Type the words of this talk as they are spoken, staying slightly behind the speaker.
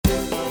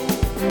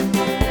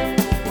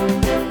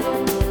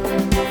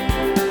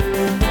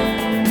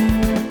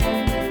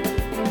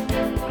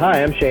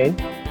Hi, I'm Shane,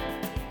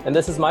 And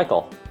this is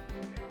Michael.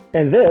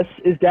 and this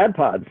is Dad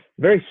Pods.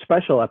 Very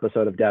special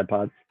episode of Dad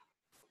Pods.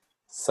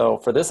 So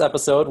for this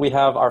episode, we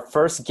have our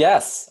first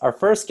guest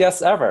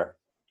ever.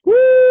 Woo!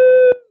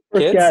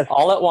 First Kids, guest.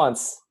 all at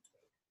once.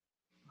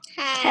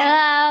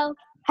 Hi.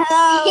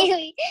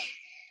 Hello.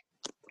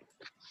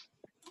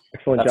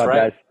 Excellent That's job,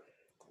 right. guys.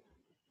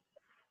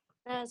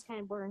 That was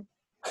kind of boring.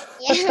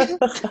 Yeah.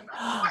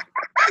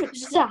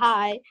 Just a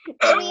hi.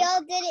 We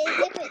all did it in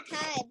different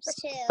times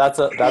too. That's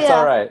Yeah.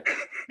 all right.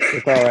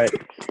 It's all right.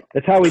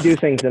 It's how we do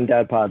things in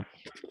Dad Pods.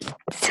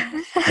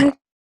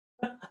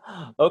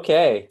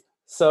 Okay,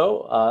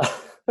 so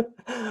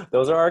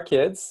those are our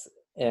kids,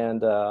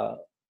 and let's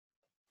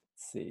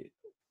see.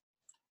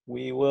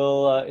 We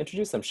will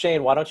introduce them.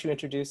 Shane, why don't you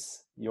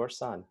introduce your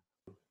son?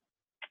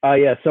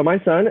 So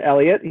my son,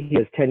 Elliot, he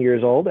is 10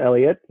 years old.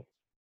 Elliot,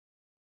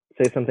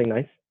 say something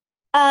nice.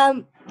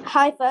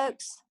 Hi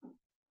folks.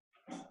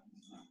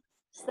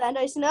 Is that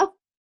nice enough?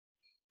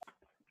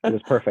 It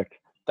was perfect.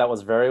 That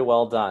was very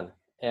well done.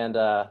 And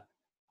I'm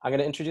going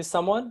to introduce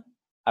someone.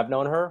 I've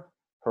known her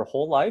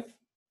whole life.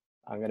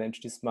 I'm going to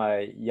introduce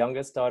my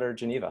youngest daughter,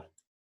 Geneva.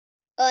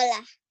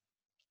 Hola.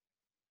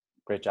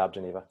 Great job,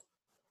 Geneva.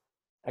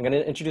 I'm going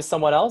to introduce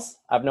someone else.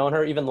 I've known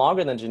her even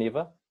longer than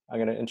Geneva. I'm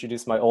going to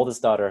introduce my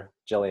oldest daughter,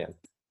 Jillian.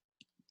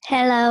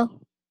 Hello.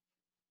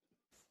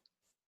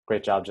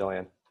 Great job,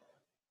 Jillian.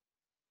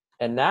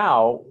 And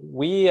now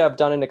we have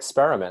done an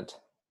experiment.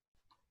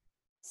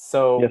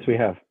 So Yes, we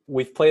have.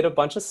 we've played a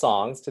bunch of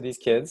songs to these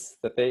kids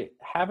that they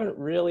haven't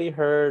really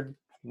heard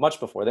much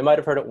before. They might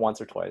have heard it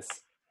once or twice,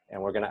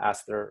 and we're going to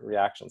ask their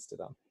reactions to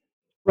them.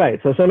 Right.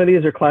 So some of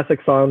these are classic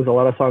songs, a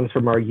lot of songs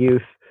from our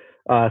youth,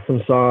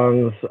 some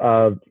songs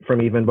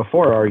from even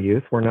before our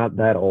youth. We're not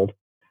that old.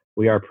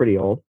 We are pretty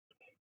old.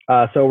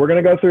 So we're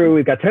going to go through,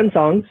 we've got 10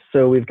 songs,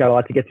 so we've got a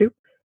lot to get to.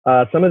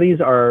 Some of these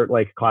are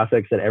like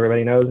classics that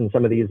everybody knows, and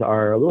some of these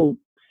are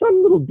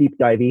some little deep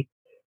divey.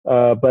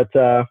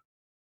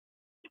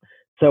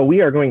 So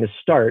we are going to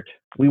start.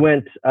 We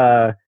went,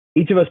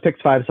 each of us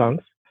picked 5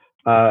 songs,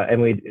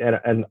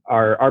 and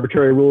our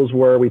arbitrary rules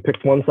were we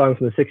picked one song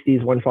from the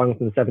 60s, one song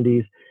from the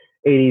 70s,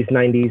 80s,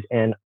 90s,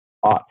 and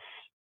aughts.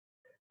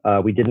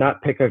 We did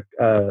not pick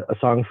a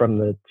song from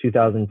the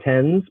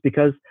 2010s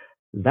because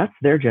that's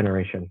their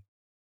generation.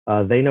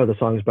 They know the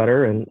songs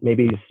better, and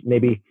maybe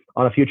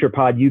on a future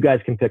pod, you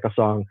guys can pick a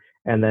song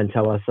and then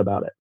tell us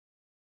about it.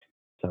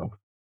 So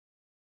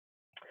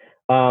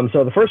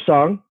the first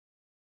song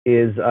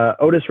is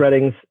Otis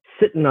Redding's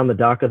 "Sitting on the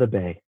Dock of the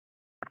Bay."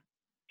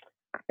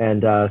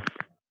 And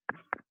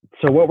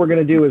so what we're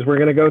going to do is we're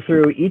going to go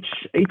through each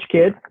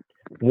kid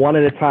one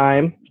at a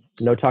time,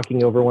 no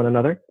talking over one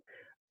another.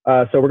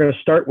 So we're going to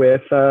start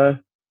with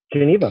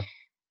Geneva.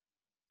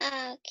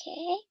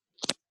 Okay.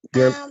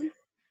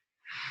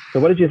 So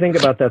what did you think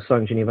about that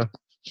song, Geneva?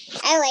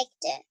 I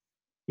liked it.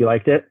 You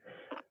liked it?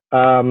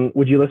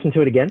 Would you listen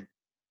to it again?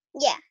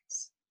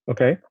 Yes.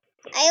 Okay.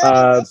 I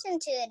already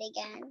listened to it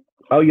again.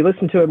 Oh, you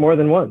listened to it more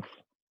than once.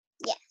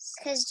 Yes,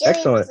 because Jillian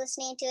Excellent. was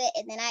listening to it,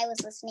 and then I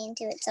was listening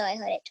to it, so I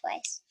heard it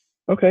twice.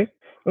 Okay.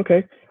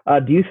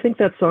 Do you think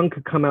that song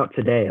could come out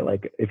today?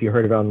 Like, if you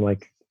heard it on well,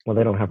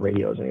 they don't have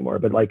radios anymore,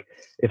 but like,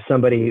 if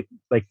somebody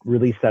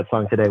released that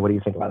song today, what do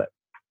you think about it?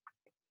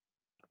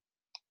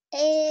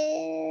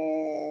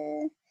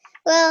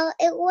 Well,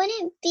 it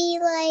wouldn't be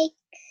like.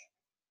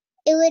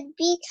 It would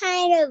be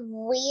kind of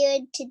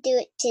weird to do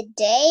it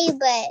today,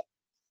 but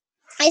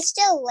I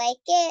still like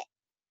it.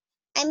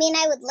 I mean,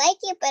 I would like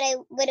it, but it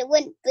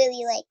wouldn't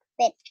really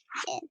fit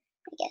in,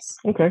 I guess.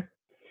 Okay.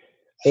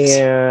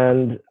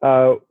 And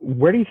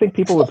where do you think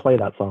people would play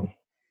that song?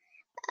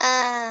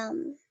 I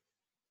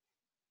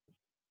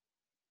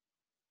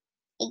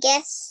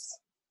guess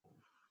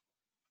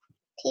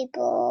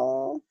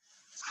people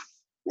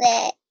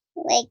that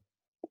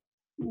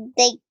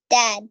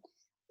dad,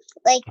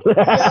 your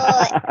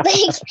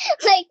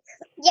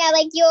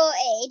your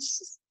age.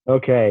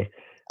 Okay.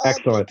 Old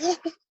Excellent.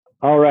 people.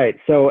 All right.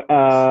 So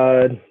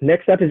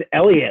next up is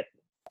Elliot.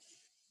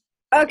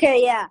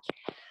 Okay, yeah.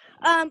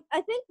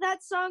 I think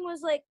that song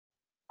was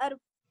out of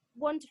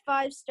 1 to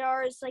 5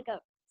 stars, a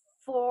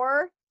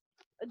 4,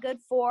 a good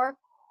 4.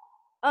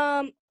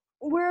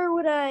 Where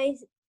would I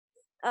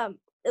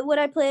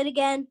play it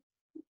again?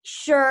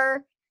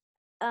 Sure.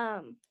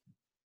 What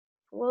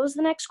was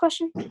the next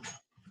question?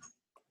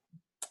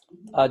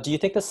 Do you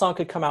think the song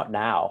could come out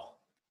now?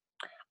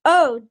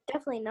 Oh,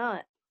 definitely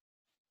not.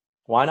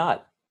 Why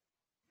not?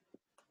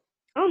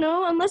 I don't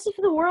know, unless if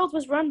the world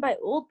was run by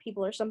old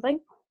people or something.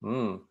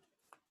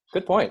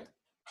 Good point.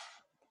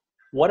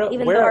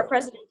 Even though our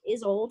president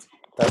is old.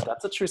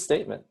 That's a true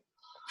statement.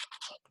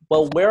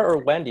 Well, where or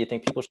when do you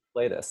think people should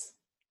play this?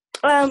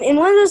 In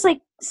one of those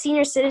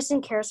senior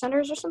citizen care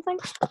centers or something.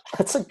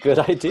 That's a good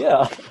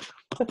idea.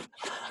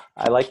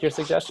 I like your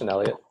suggestion,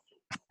 Elliot.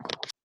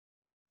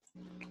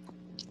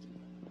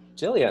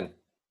 Jillian.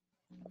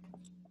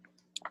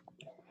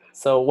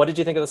 So what did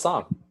you think of the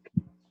song?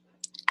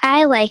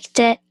 I liked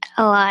it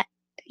a lot.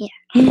 Yeah.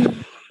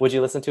 Would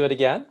you listen to it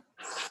again?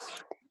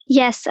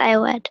 Yes, I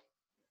would.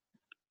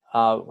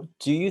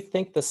 Do you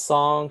think the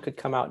song could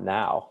come out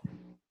now?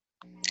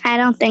 I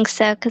don't think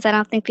so because I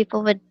don't think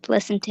people would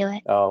listen to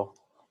it. Oh,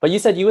 but you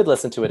said you would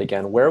listen to it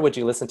again. Where would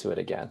you listen to it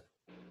again?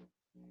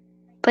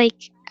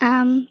 Like,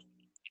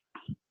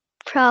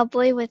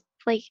 probably with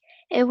like,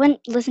 I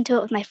wouldn't listen to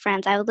it with my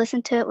friends. I would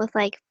listen to it with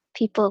like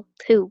people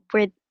who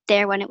were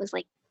there when it was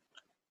like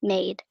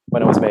made.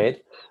 When it was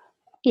made?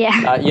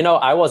 Yeah,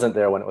 I wasn't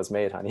there when it was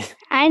made, honey.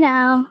 I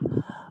know.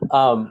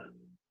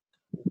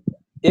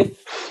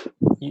 If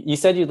you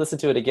said you'd listen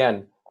to it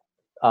again,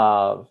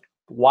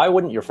 why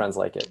wouldn't your friends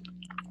like it?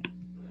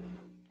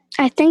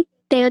 I think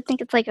they would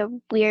think it's like a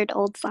weird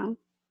old song.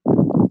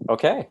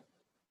 Okay.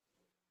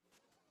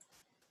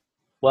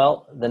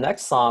 Well, the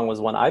next song was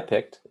one I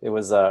picked. It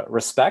was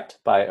Respect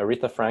by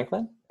Aretha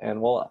Franklin.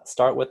 And we'll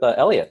start with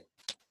Elliot.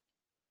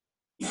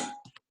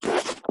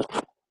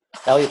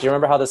 Elliot, do you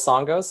remember how this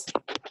song goes?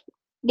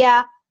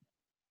 Yeah.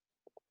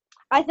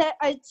 I'd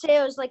say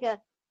it was like a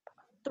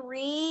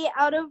 3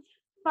 out of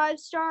 5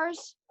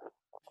 stars.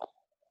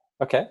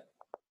 Okay.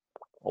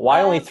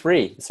 Why only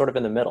 3? It's sort of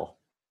in the middle.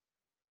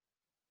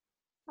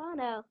 I don't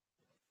know.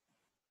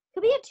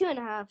 Could be a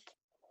 2.5.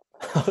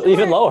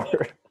 Even lower.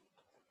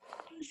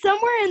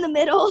 Somewhere in the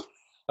middle.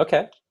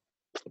 Okay.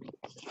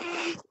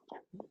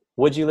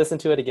 Would you listen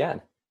to it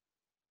again?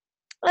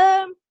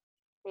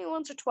 Maybe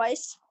once or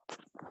twice.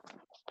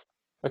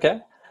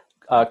 Okay.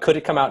 Could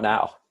it come out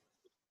now?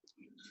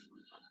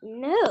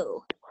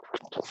 No.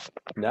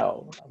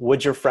 No.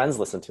 Would your friends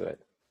listen to it?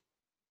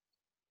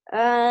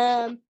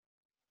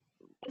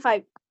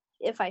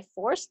 If I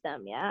forced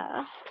them,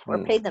 yeah,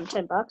 or paid them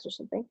 $10 or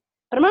something.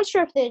 But I'm not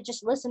sure if they'd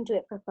just listen to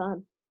it for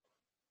fun.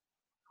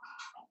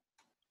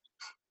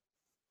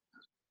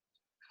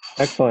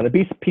 Excellent. A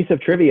piece of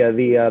trivia: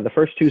 the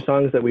first 2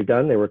 songs that we've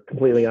done, they were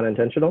completely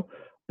unintentional,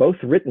 both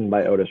written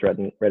by Otis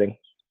Redding.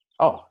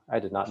 Oh, I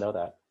did not know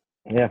that.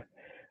 Yeah.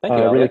 Thank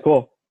you, really Elliot.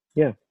 cool.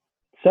 Yeah.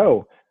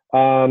 So,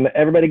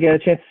 everybody get a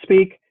chance to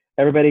speak.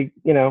 Everybody,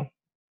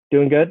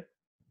 doing good.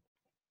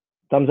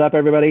 Thumbs up,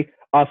 everybody.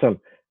 Awesome.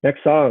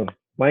 Next song,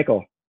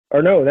 Michael.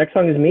 Or no, next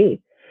song is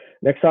me.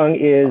 Next song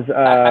is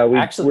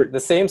actually the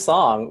same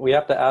song. We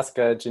have to ask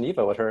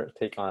Geneva what her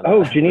take on.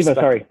 Oh, Geneva. Respect.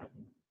 Sorry.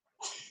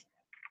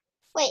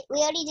 Wait, we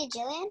already did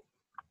Jillian?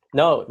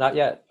 No, not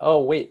yet.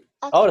 Oh, wait.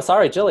 Okay. Oh,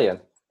 sorry,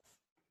 Jillian.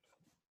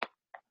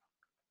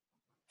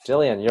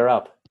 Jillian, you're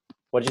up.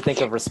 What did you think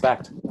of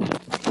Respect?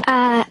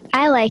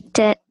 I liked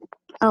it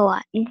a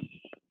lot.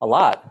 A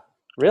lot.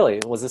 Really?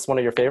 Was this one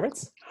of your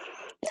favorites?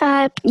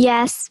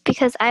 Yes,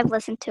 because I've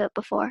listened to it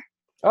before.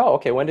 Oh,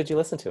 okay. When did you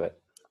listen to it?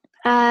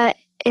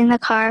 In the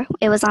car,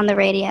 it was on the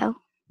radio.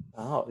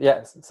 Oh,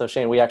 yes. So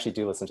Shane, we actually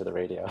do listen to the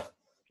radio.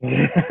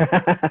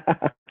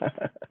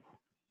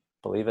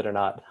 Believe it or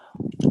not.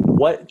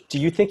 What do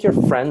you think your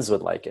friends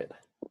would like it?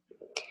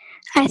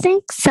 I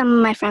think some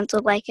of my friends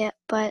would like it,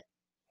 but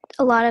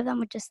a lot of them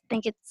would just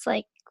think it's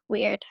like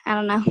weird. I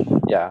don't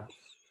know. Yeah.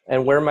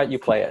 And where might you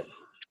play it?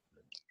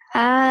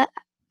 I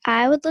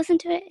would listen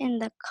to it in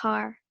the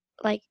car,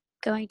 like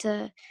going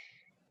to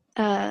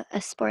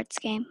a sports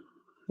game.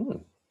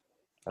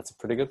 That's a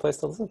pretty good place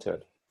to listen to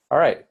it. All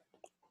right.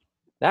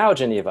 Now,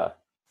 Geneva.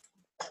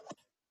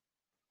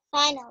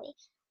 Finally.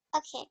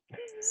 Okay,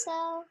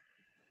 so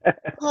what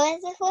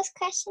was the first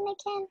question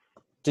again?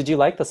 Did you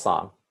like the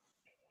song?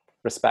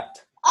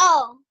 Respect.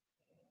 Oh.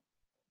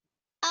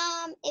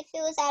 If it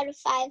was out of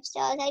 5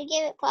 stars, I'd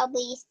give it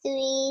probably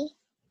 3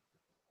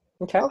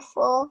 Okay. or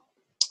 4.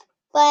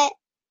 But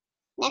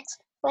what's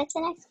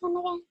the next one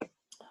again?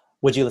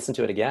 Would you listen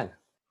to it again?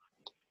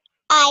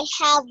 I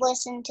have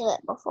listened to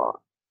it before.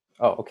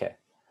 Oh, okay.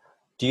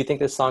 Do you think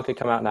this song could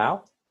come out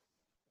now?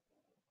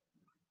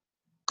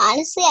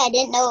 Honestly, I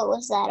didn't know it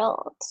was that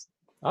old.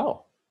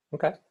 Oh,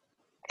 okay.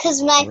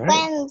 Because my Right.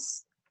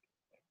 friends,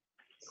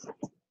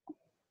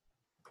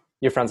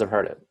 Your friends have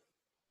heard it.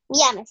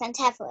 yeah, my friends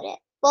have heard it.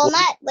 Well,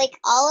 not like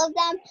all of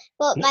them,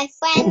 but my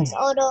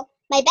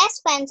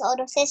best friend's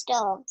older sister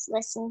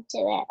listened to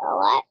it a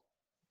lot.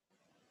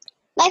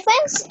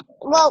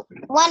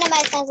 One of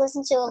my friends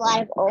listens to a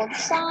lot of old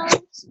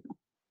songs.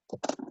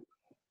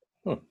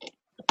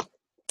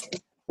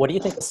 What do you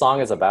think the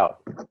song is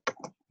about?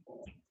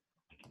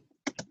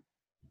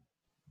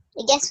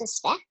 I guess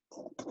Respect.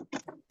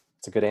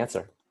 It's a good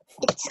answer.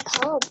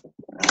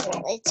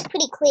 It's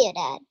pretty clear,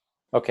 Dad.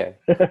 Okay.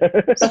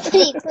 It's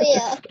pretty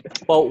clear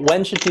Well,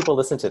 when should people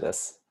listen to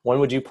this? When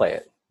would you play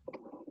it?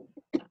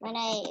 when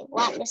I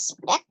want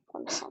respect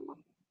from someone.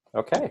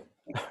 Okay.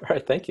 All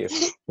right. Thank you.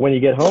 When you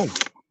get home.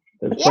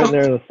 It's right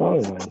there in the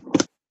song line.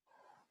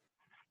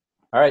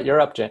 All right.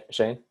 You're up,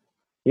 Shane.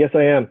 Yes,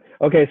 I am.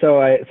 Okay,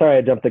 so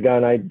I jumped the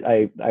gun.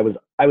 I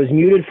was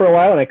muted for a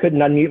while and I couldn't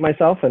unmute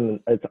myself, and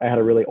I had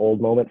a really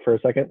old moment for a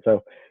second.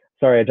 So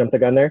sorry, I jumped the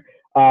gun there.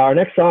 Our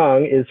next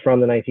song is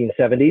from the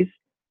 1970s.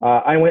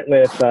 I went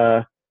with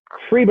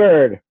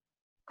Freebird,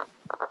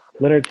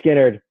 Leonard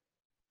Skinner.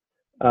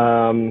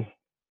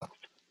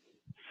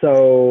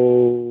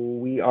 So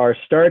we are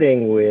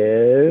starting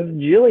with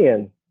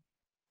Jillian.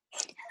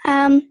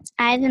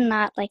 I did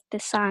not like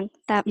this song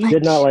that much.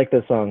 Did not like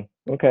this song.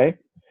 Okay.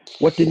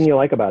 What didn't you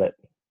like about it?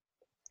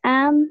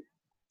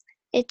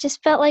 It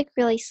just felt like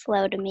really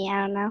slow to me.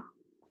 I don't know.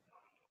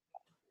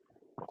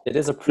 It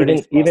is a pretty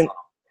Even slow even song.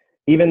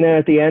 even then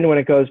at the end when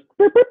it goes.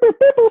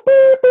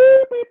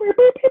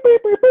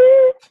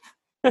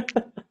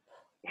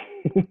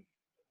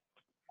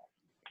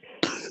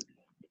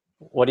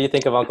 What do you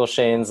think of Uncle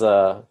Shane's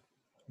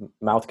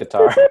mouth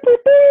guitar?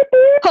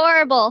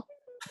 Horrible.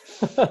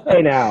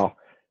 Hey now,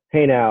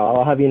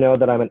 I'll have you know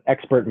that I'm an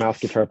expert mouse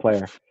guitar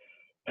player.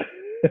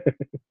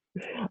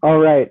 All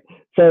right.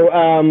 So,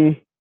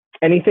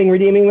 anything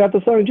redeeming about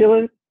the song,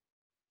 Jilla?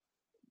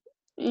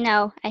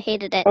 No, I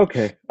hated it.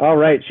 Okay. All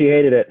right. She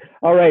hated it.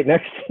 All right.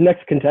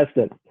 Next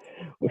contestant,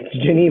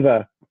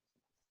 Geneva.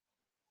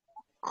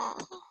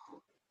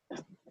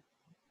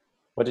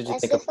 What did you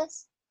That's think the of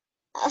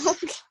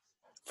first.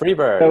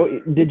 Freebird? So,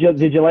 did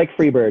you like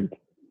Freebird?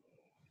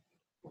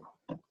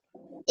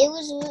 It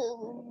was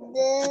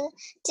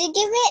to give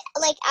it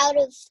like out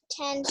of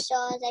 10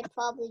 stars, I'd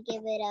probably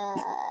give it a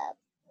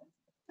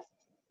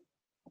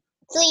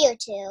 3 or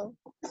 2.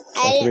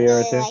 I didn't 3 or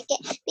really 2? like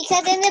it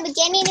because in the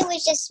beginning it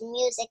was just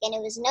music and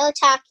it was no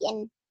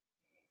talking, it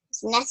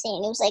was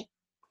nothing. It was like,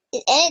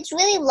 and it's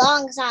really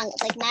long song.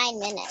 It's like 9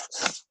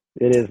 minutes.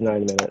 It is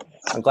 9 minutes.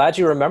 I'm glad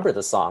you remember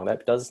the song.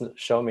 That does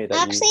show me that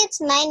Actually, it's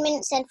 9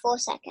 minutes and 4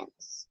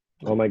 seconds.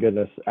 Oh my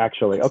goodness.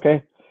 Actually,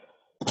 okay.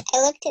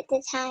 I looked at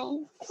the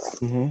time.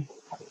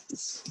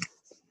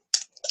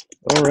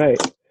 All right.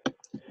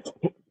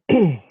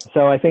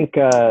 So I think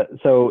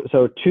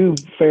so 2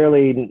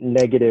 fairly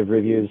negative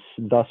reviews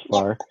thus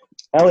far.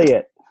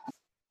 Elliot,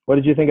 what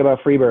did you think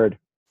about Freebird?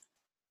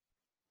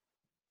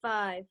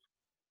 5.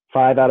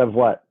 5 out of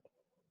what?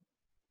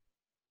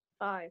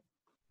 5.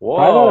 Whoa.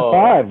 5 out of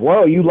 5.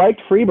 Whoa, you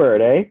liked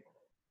Freebird, eh?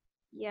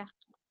 Yeah.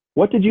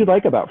 What did you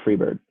like about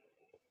Freebird?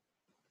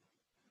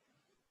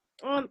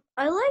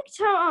 I liked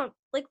how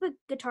like the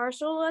guitar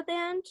solo at the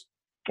end,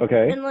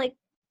 Okay. and like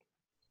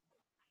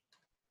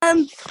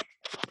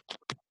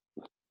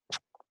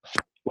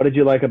What did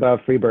you like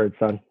about Freebird,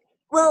 son?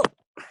 well,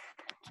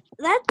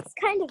 that's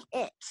kind of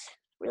it,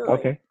 really.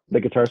 Okay. The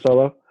guitar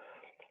solo.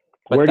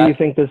 But Where do you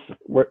think this?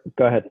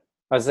 Go ahead.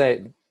 I was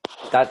saying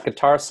that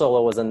guitar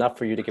solo was enough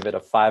for you to give it a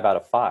 5 out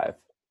of 5.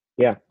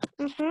 Yeah.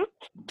 Mhm.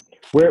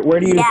 Where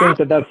do you Yeah.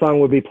 think that song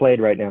would be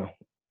played right now?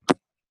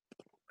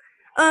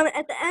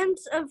 At the end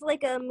of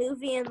like a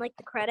movie and like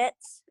the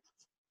credits.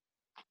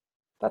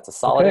 That's a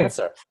solid Okay.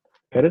 answer.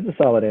 That is a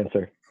solid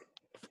answer.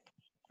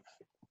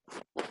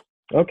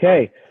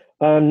 Okay.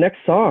 Next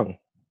song.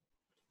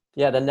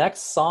 Yeah, the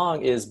next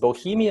song is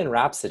Bohemian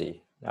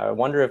Rhapsody. Now, I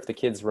wonder if the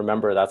kids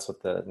remember that's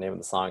what the name of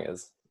the song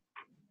is.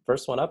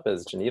 First one up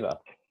is Geneva.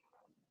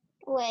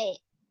 Wait,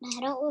 I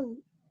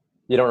don't.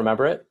 You don't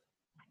remember it?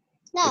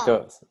 No.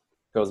 It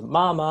goes,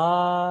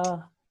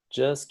 Mama,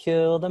 just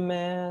killed a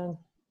man.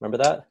 Remember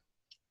that?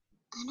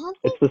 I don't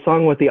It's think. the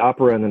song with the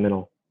opera in the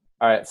middle.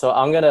 All right, so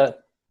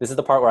this is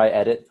the part where I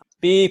edit.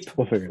 Beep.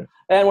 We'll figure it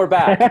And we're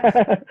back.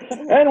 out.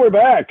 And we're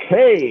back.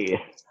 Hey.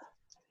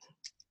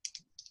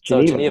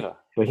 So Geneva.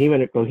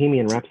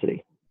 Bohemian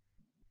Rhapsody.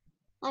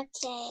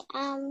 Okay.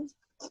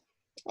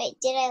 Wait,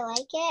 did I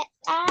like it?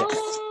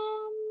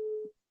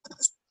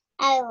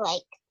 I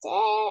liked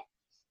it.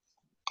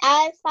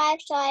 Out of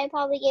 5 stars, I'd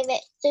probably give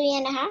it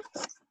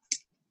 3.5.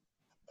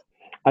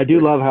 I do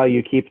love how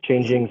you keep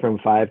changing from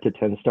 5 to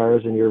 10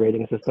 stars in your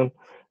rating system.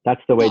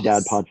 That's the way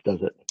Yes. Dad Pods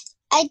does it.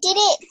 I did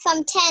it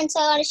from 10, so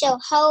I want to show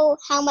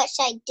how much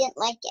I didn't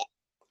like it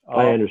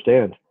I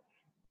understand.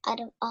 out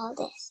of all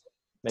this.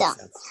 Makes Done.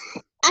 sense.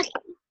 Okay.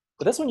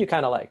 But this one you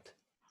kind of liked.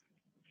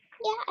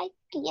 Yeah, I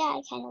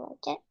kind of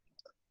liked it.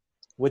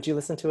 Would you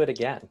listen to it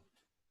again?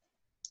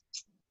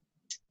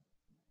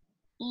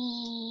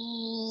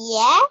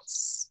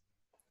 Yes.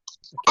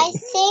 I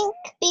think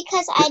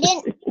because I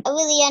didn't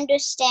really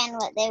understand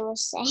what they were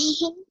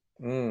saying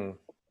Mm.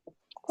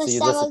 for So you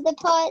some listen- of the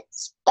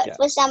parts, but Yeah.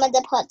 for some of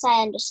the parts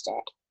I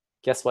understood.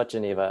 Guess what,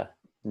 Geneva?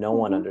 No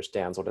one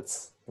understands what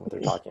they're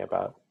talking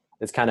about.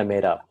 It's kind of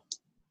made up.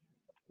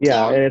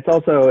 Yeah, Yeah. and it's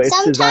designed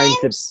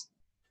to. Sometimes,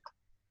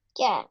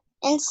 yeah.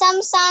 In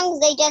some songs,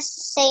 they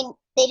just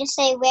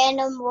say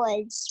random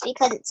words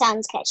because it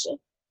sounds catchy.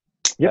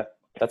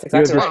 That's You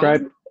have exactly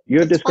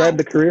right. described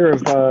the career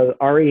of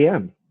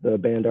REM, the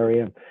band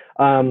REM.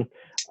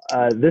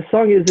 This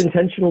song is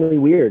intentionally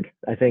weird.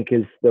 I think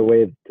is the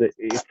way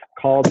it's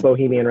called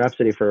Bohemian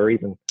Rhapsody for a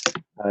reason.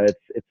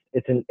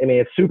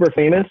 It's super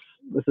famous.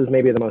 This is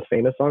maybe the most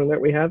famous song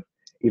that we have,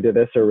 either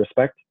this or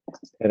Respect,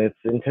 and it's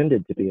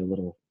intended to be a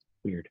little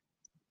weird.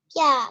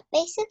 Yeah,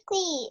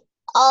 basically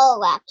all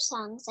rap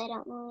songs I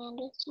don't really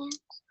understand.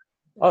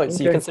 Oh,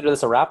 so you Okay. consider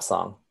this a rap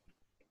song?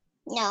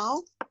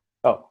 No.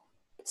 Oh,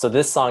 so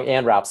this song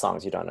and rap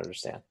songs you don't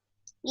understand?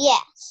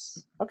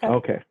 Yes. Okay.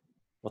 Okay.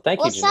 Well, thank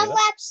Well, you, Geneva. some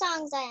rap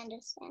songs I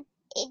understand.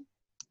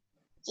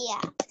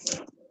 Yeah.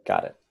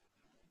 Got it.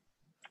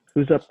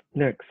 Who's up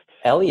next?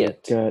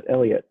 Elliot. We've got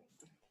Elliot.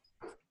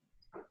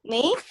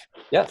 Me?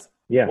 Yes.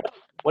 Yeah.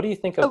 What do you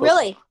think of Oh,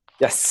 really?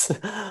 Yes.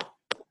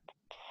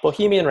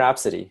 Bohemian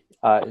Rhapsody.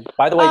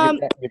 By the way, Um,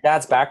 your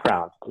dad's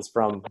background is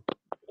from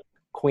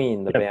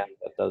Queen, the Yep. band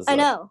that does. I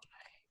know.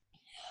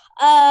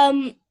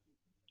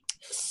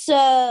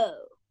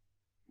 So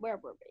where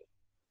were we?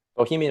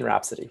 Bohemian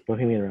Rhapsody.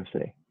 Bohemian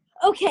Rhapsody.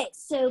 Okay,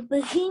 so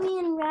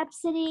Bohemian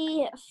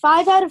Rhapsody,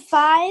 5 out of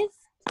 5,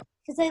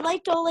 because I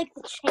liked all like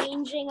the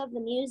changing of the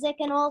music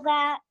and all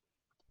that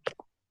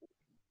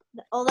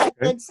Okay.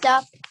 good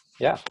stuff.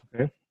 Yeah.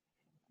 Okay.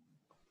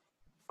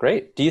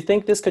 Great. Do you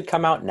think this could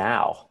come out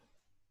now?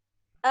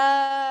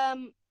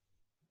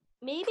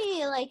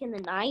 Maybe like in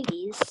the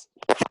 90s.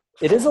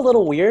 It is a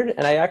little weird,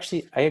 and I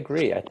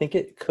agree. I think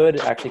it could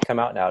actually come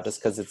out now, just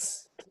because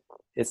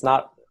it's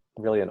not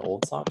really an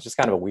old song. It's just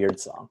kind of a weird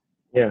song.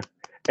 Yeah.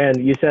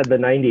 And you said the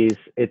 90s.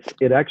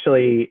 It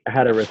actually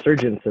had a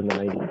resurgence in the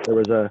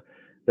 90s.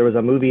 There was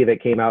a movie that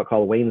came out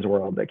called Wayne's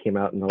World that came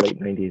out in the late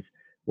 90s,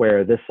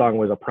 where this song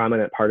was a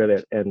prominent part of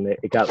it, and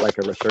it got like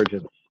a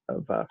resurgence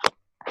of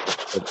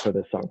for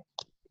this song.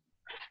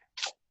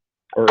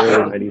 Or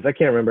early 90s. I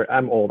can't remember.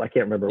 I'm old. I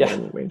can't remember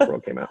when Wayne's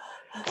World came out.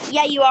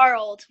 Yeah, you are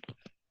old.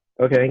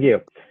 Okay, thank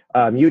you.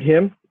 Mute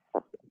him.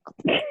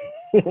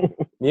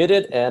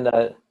 Muted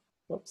and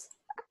whoops.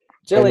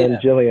 And Jillian,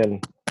 then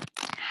Jillian.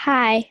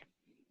 Hi.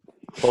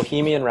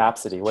 Bohemian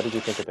Rhapsody. What did you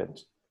think of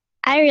it?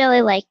 I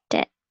really liked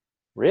it.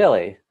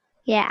 Really?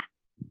 Yeah.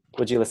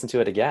 Would you listen to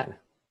it again?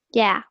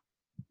 Yeah.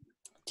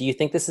 Do you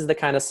think this is the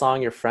kind of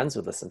song your friends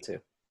would listen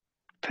to?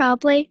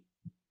 Probably.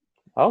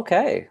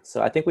 Okay,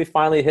 so I think we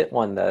finally hit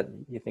one that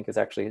you think is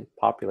actually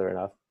popular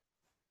enough.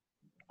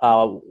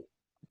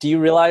 Do you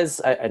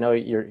realize, I know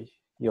you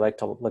like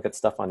to look at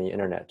stuff on the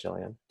internet,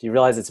 Jillian. Do you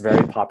realize it's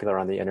very popular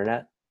on the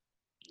internet?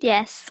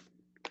 Yes.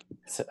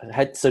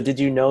 So did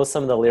you know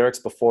some of the lyrics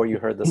before you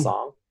heard the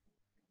song?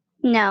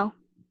 No.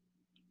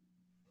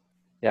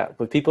 Yeah,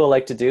 what people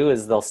like to do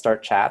is they'll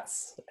start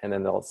chats and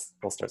then they'll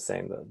start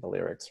saying the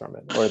lyrics from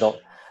it. Or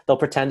they'll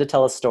pretend to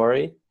tell a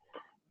story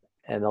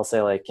and they'll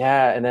say like,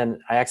 yeah, and then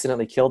I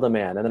accidentally killed a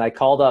man. And then I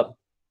called up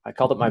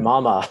my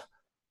mama.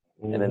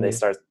 And then they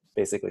start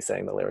basically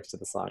saying the lyrics to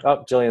the song.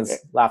 Oh, Jillian's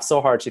laughed so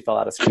hard she fell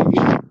out of screen.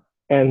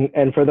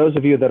 And for those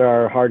of you that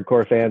are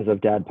hardcore fans of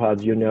Dad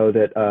Pods, you know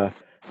that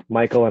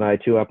Michael and I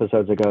 2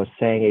 episodes ago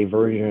sang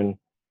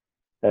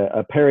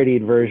a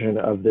parodied version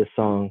of this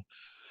song.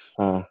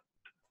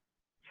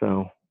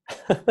 So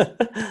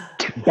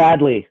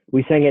badly,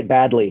 we sang it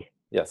badly.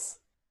 Yes.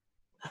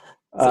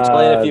 So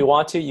Jillian, if you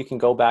want to, you can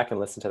go back and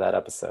listen to that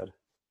episode.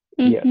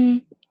 Yes.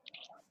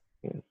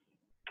 Mm-hmm.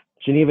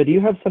 Geneva, do you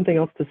have something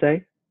else to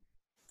say?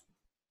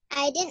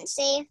 I didn't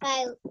say if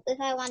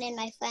I wanted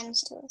my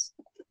friends to listen.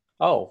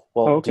 Oh,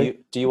 well, okay.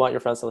 Do you want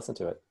your friends to listen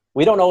to it?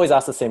 We don't always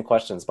ask the same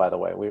questions, by the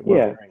way. We're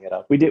figuring it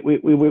out. We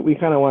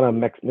kind of want to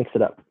mix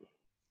it up.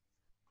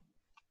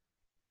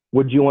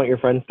 Would you want your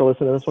friends to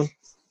listen to this one?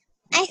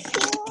 I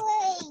feel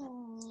like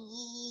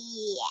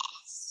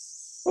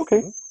yes.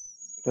 Okay,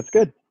 that's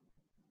good.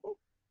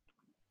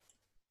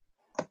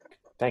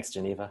 Thanks,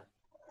 Geneva.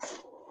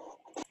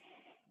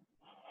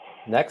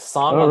 Next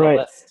song All on right.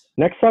 the list.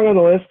 Next song on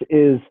the list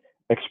is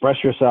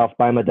 "Express Yourself"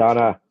 by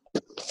Madonna.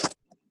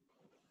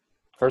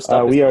 First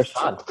up is your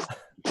son.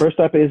 First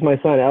up is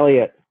my son,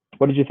 Elliot.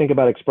 What did you think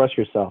about "Express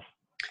Yourself"?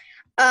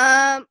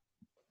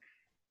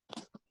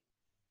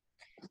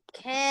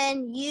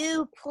 Can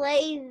you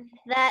play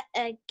that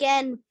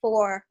again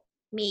for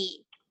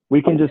me?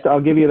 We can just.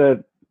 I'll give you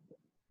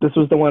this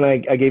was the one I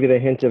gave you the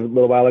hint of a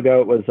little while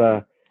ago. It was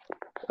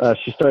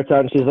she starts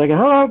out and she's like,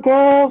 "Hello,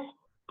 girls.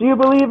 Do you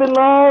believe in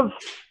love?"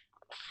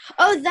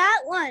 Oh,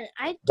 that one.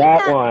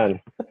 That one.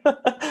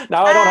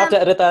 Now I don't have to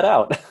edit that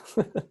out.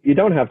 You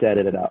don't have to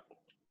edit it out.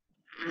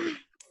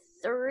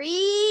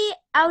 3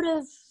 out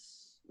of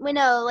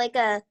like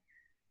a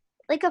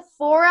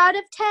 4 out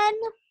of 10.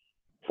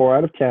 4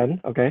 out of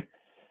 10. Okay.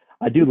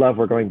 I do love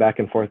we're going back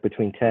and forth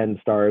between 10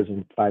 stars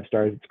and 5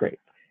 stars. It's great.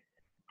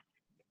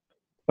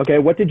 Okay.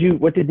 What didn't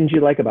you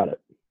like about it?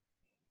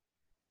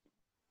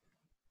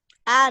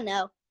 I don't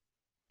know.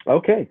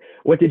 Okay.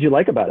 What did you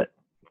like about it?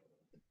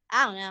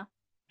 I don't know.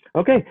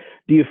 Okay.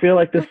 Do you feel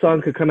like this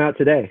song could come out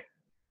today?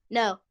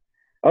 No.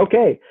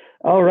 Okay.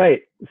 All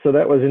right. So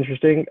that was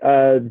interesting.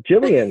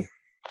 Jillian,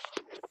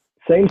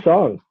 same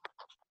song.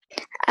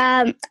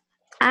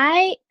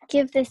 I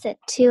give this a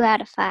 2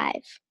 out of 5.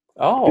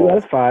 Oh, 2 out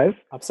of 5.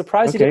 I'm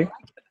surprised you Okay. didn't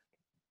like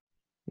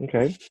it.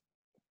 Okay.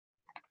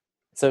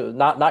 So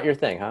not your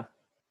thing, huh?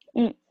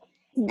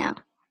 No.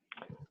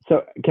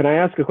 So can I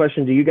ask a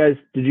question? Did you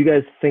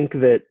guys think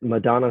that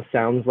Madonna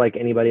sounds like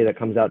anybody that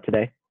comes out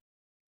today?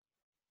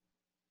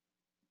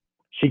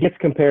 She gets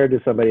compared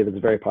to somebody that's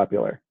very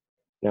popular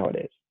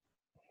nowadays.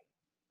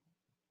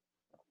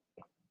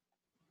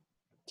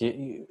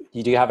 Do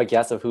you have a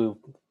guess of who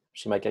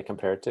she might get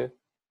compared to?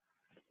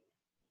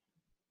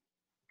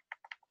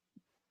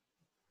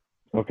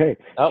 Okay.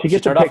 Oh, she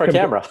gets turned off her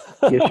camera.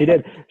 Yes, she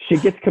did. She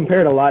gets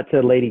compared a lot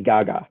to Lady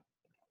Gaga.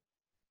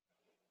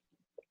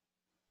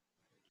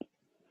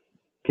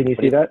 Can you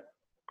see that?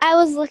 I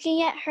was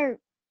looking at her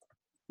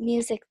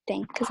music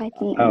thing because I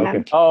didn't Oh, remember.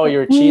 okay. Oh,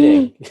 you're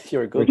cheating.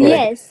 You're We're Googling.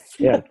 kidding.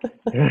 Yes.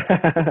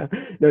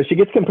 No, she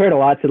gets compared a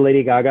lot to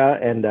Lady Gaga,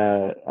 and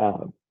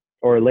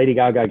or Lady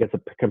Gaga gets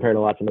compared a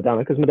lot to Madonna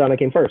because Madonna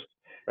came first.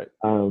 Right.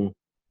 And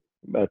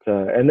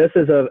this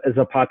is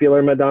a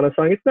popular Madonna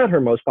song. It's not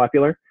her most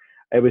popular.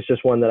 It was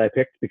just one that I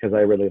picked because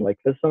I really like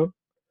this song.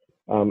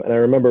 And I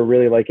remember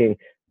really liking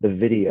the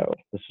video.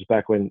 This was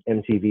back when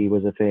MTV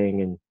was a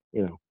thing, and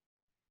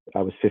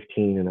I was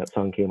 15 and that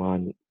song came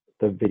on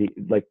the video,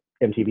 like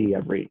MTV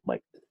every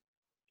like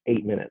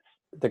 8 minutes.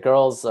 The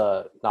girls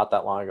not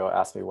that long ago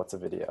asked me what's a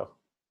video.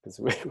 'Cause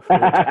we were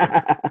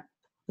talking.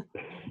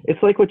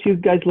 It's like what you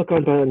guys look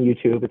on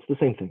YouTube. It's the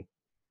same thing.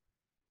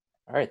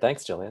 All right,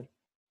 thanks, Jillian.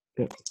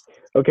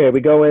 Okay, we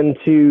go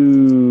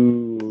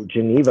into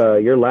Geneva.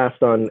 You're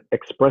last on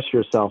Express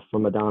Yourself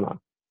from Madonna.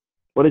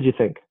 What did you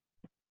think?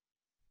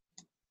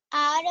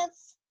 Out of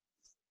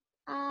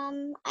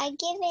I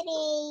give it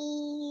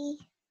a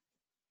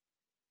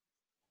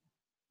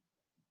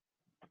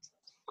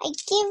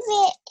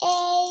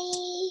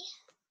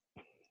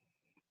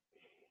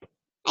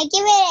I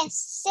give it a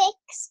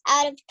 6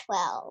 out of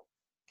 12.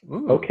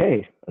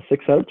 Okay, a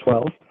 6 out of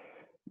 12.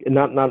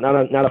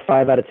 Not a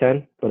 5 out of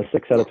 10, but a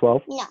 6 out of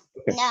 12. No,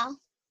 Okay. no.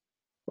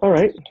 All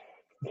right.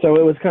 So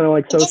it was kind of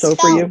like It just so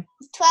for you.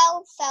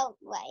 12 felt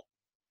right.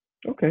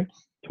 Okay,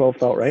 12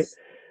 felt right.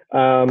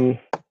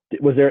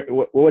 Was there?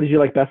 What did you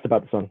like best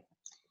about the song?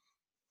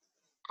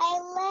 I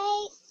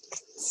liked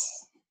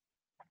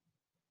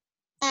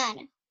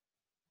Anna.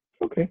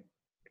 Okay.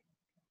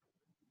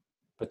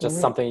 But just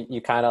Alright. something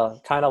you kind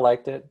of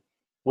liked it.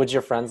 Would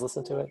your friends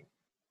listen to it?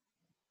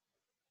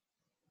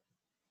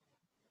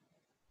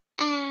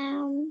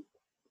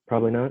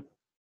 Probably not.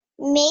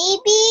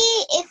 Maybe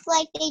if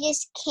like they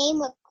just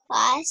came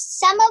across,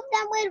 some of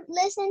them would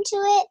listen to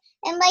it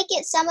and like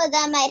it. Some of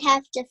them I'd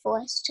have to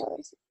force to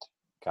listen.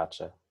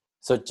 Gotcha.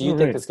 So do you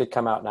think Alright. this could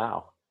come out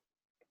now?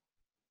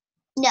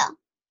 No.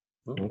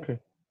 Okay.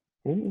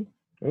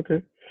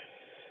 Okay.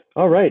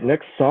 All right.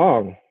 Next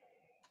song.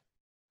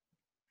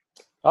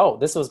 Oh,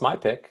 this was my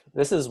pick.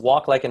 This is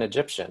Walk Like an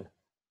Egyptian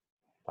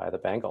by the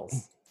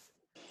Bangles.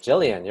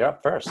 Jillian, you're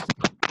up first.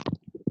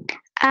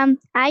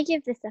 I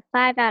give this a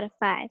 5 out of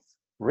 5.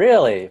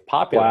 Really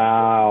popular.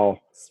 Wow.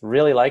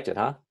 Really liked it,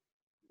 huh?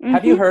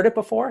 Have you heard it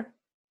before?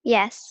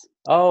 Yes.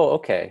 Oh,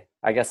 okay.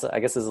 I guess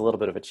it's a little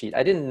bit of a cheat.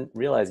 I didn't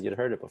realize you'd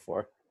heard it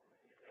before.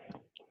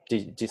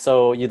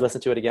 So you'd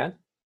listen to it again?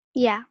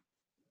 Yeah.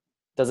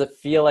 Does it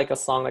feel like a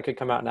song that could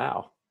come out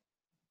now?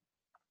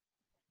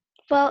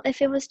 Well,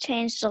 if it was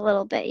changed a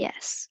little bit,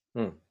 yes.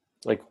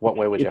 Like what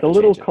way would you It's have a to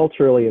little change it?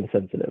 culturally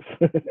insensitive.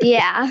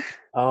 Yeah.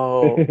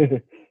 Oh,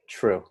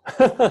 true.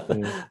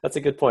 That's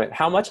a good point.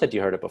 How much had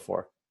you heard it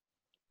before?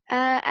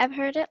 I've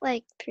heard it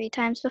like 3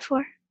 times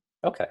before.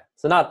 Okay,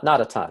 so not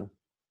a ton.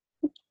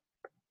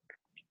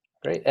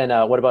 Great. And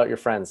what about your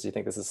friends? Do you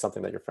think this is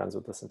something that your friends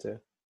would listen to?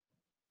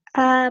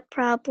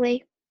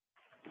 Probably.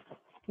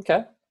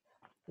 Okay.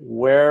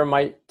 Where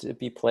might it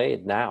be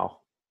played now?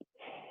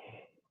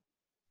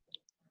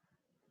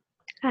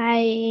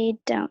 I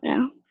don't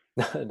know.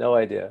 No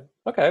idea.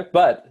 Okay,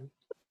 but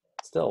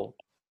still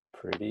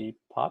pretty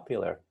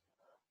popular.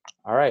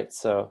 All right,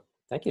 so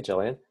thank you,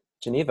 Jillian.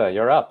 Geneva,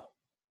 you're up.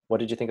 What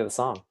did you think of the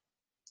song?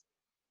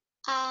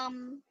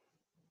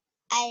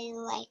 I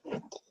liked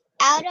it.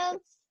 Out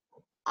of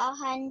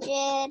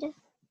 100,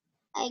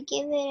 I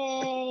give it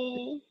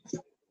a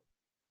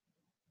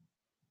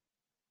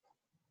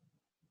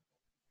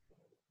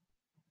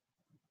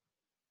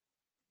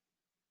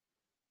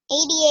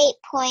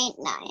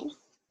 88.9.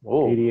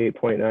 Ooh.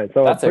 88.9.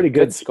 So That's a pretty good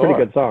good. score.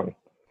 Pretty good song.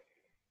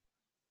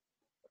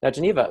 Now,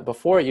 Geneva,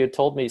 before you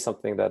told me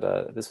something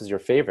that this was your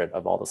favorite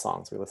of all the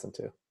songs we listened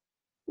to.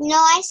 No,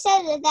 I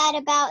said that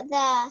about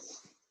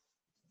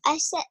I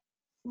said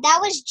that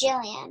was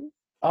Jillian.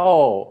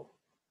 Oh,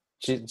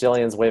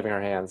 Jillian's waving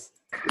her hands.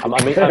 I'm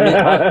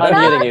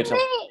unmuting you.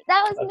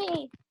 That was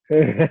me.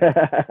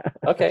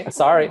 Okay,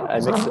 sorry, I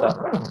mixed it up.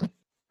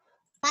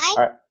 My All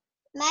right.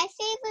 my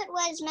favorite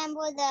was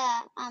remember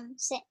the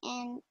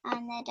sitting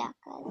on the dock.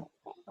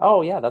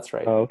 Oh, yeah, that's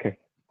right. Oh, okay.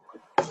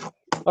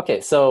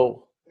 Okay,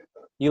 so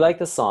you like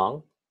the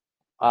song.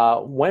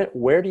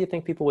 Where do you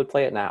think people would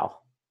play it now?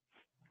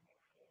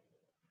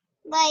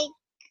 Like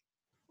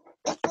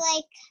if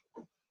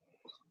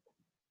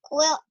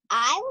well,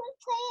 I would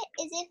play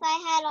it is if I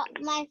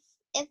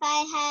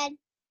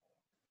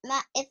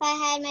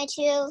had my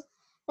 2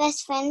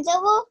 best friends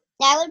over.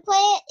 I would play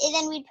it, and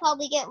then we'd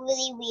probably get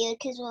really weird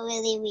because we're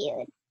really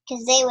weird.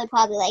 Because they would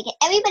probably like it.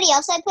 Everybody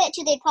else I play it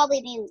to, they'd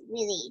probably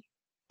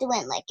they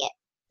wouldn't like it.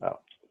 Oh,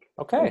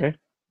 okay.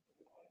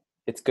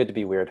 It's good to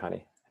be weird,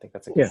 honey. I think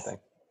that's a good Yeah. thing.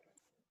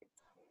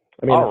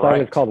 I mean, All the song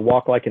right. is called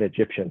 "Walk Like an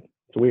Egyptian."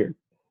 It's weird.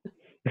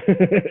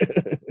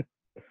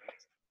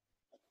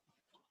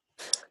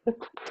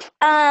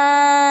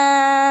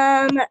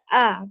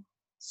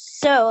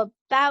 So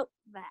about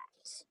that.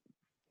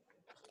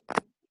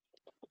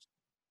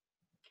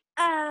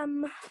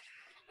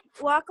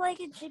 Walk Like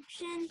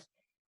Egyptian.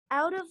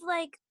 out of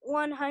like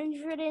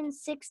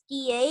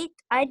 168,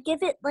 I'd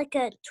give it like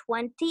a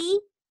 20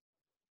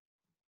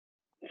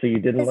 So you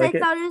didn't because like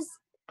it? I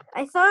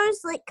thought it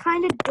was like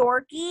kind of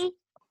dorky.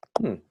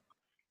 Hmm.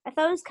 I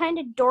thought it was kind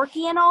of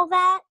dorky and all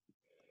that.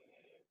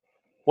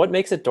 What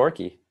makes it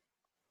dorky?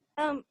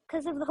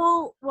 Because of the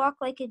whole walk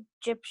like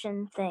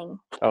Egyptian thing.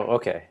 Oh,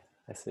 okay.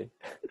 I see.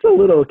 It's a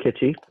little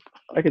kitschy.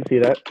 I can see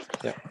that.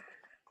 Yeah.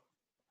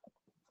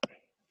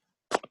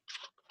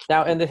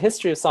 Now, in the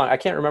history of song, I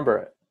can't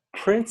remember.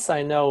 Prince,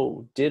 I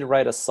know, did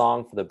write a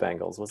song for the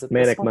Bengals. Was it this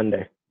Manic one?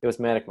 Monday. It was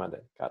Manic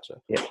Monday.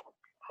 Gotcha. Yeah.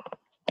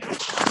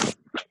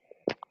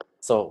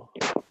 So,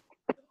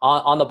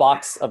 on the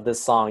box of this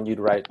song,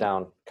 you'd write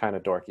down kind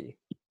of dorky.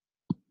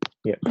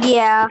 Yeah.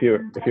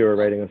 If you were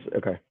writing this,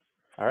 okay.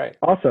 All right.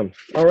 Awesome.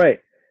 All right.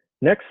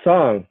 Next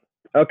song.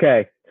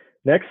 Okay.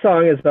 Next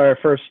song is our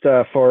first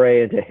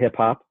foray into hip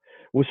hop.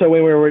 So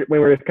when we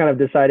were kind of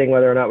deciding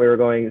whether or not we were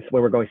going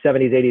 70s,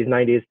 80s,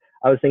 90s,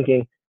 I was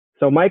thinking.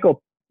 So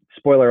Michael,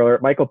 spoiler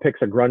alert, Michael picks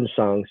a grunge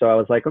song. So I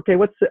was like, okay,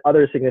 what's the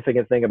other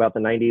significant thing about the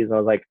 90s? And I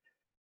was like,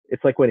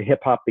 it's like when hip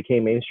hop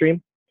became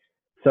mainstream.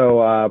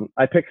 So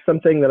I picked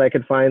something that I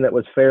could find that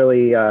was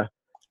fairly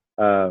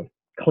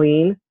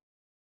clean.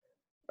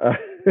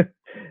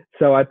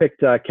 So I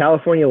picked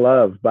California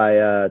Love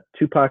by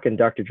Tupac and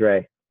Dr.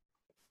 Dre.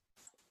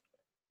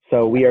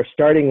 So we are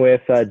starting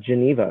with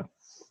Geneva.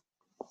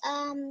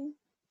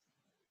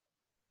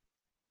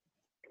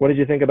 What did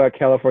you think about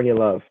California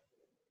Love?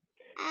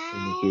 In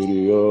the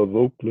city of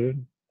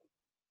Oakland.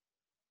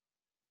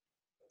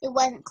 It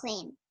wasn't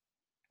clean.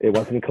 It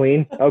wasn't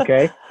clean?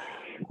 Okay.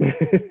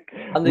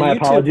 On the My YouTube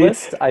apologies.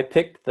 list, I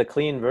picked the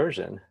clean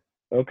version.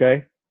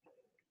 Okay.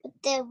 But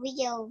the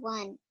real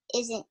one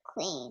isn't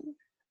clean.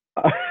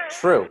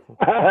 True.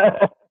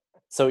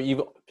 So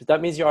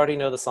that means you already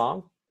know the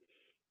song?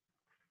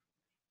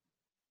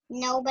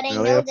 No, but I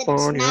know that it's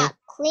California. not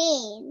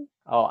clean.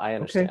 Oh, I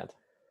understand.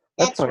 That's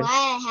That's fine. why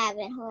I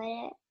haven't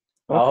heard it.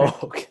 Oh,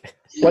 okay.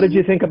 What did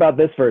you think about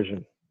this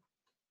version?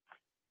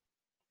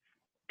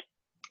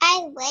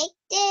 I liked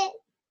it,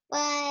 but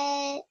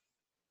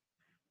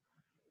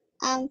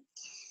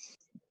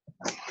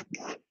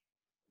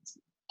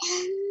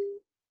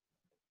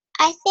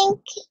I think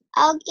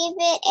I'll give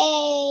it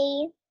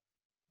a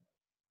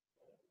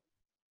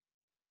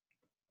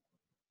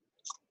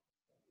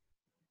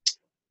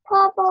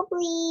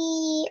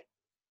probably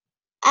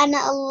an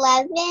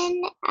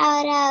 11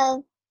 out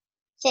of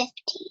 50.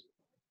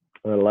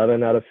 An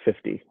 11 out of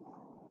 50.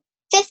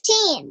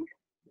 15.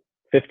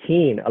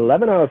 15.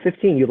 11 out of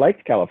 15. You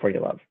liked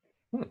California Love.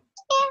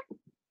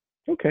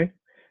 Okay.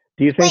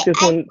 Do you think Wait,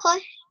 this one?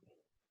 pushed.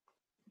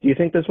 Do you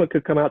think this one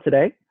could come out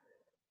today?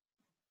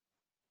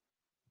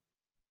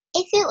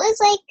 If it was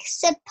like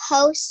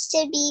supposed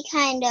to be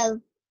kind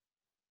of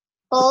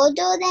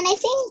older, then I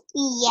think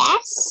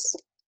yes.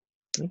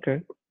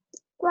 Okay.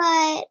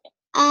 But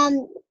I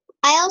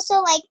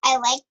also I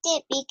liked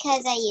it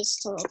because I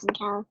used to live in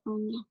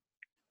California.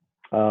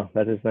 Oh,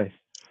 that is nice.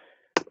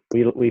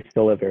 We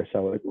still live here,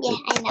 so Yeah,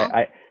 I know.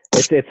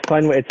 it's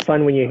fun. It's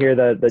fun when you hear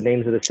the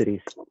names of the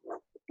cities.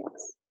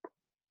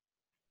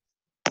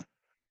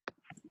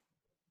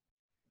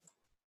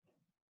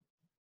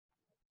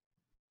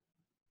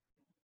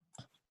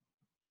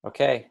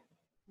 Okay.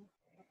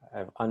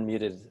 I've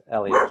unmuted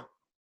Elliot.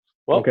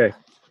 Whoa. Okay.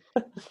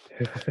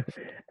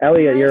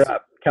 Elliot, you're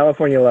up.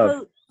 California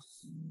Love.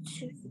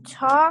 To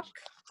talk.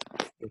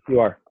 Yes,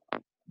 you are.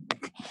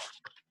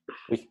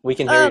 We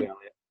can hear you, Elliot.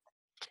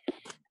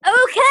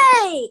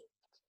 Okay.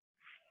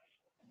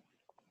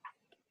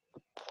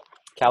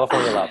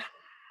 California Love.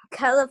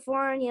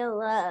 California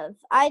Love.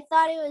 I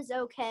thought it was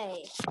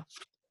okay.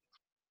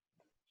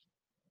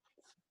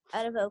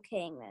 Out of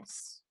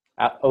okayingness.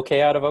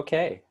 Okay out of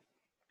okay.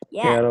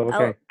 Yeah. out of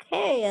okay.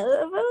 Okay. Out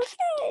of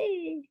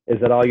okay. Is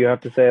that all you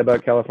have to say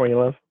about California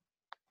Love?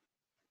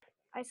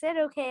 I said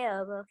okay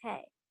out of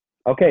okay.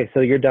 Okay, so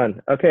you're done.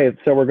 Okay,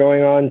 so we're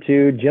going on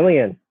to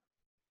Jillian.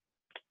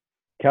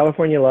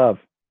 California Love.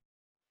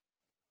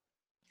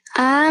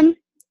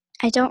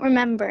 I don't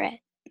remember it.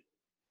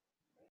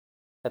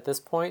 At this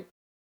point,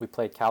 we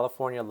played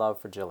California Love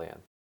for Jillian.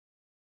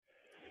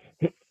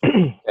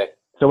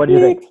 So what do you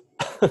think?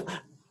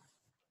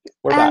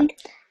 We're back.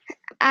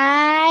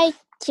 I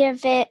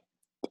give it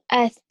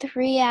a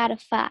 3 out of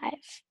 5.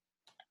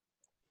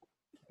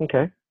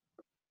 Okay.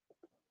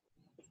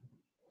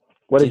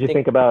 What Do did you you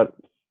think about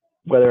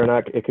whether or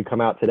not it could come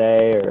out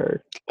today,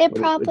 or It What is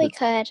probably it?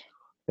 could.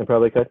 it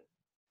probably could?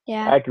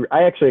 Yeah.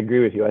 I actually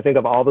agree with you. I think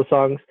of all the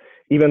songs,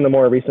 even the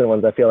more recent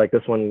ones, I feel like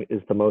this one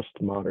is the most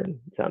modern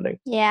sounding.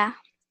 Yeah.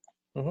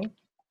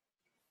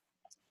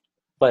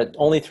 But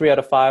only 3 out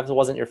of 5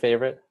 wasn't your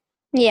favorite?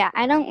 Yeah,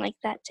 I don't like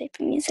that type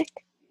of music.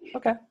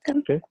 Okay.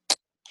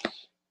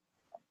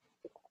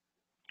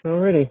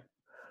 Alrighty.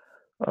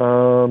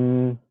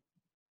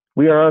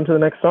 We are on to the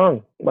next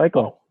song.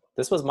 Michael. Oh,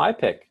 this was my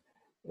pick.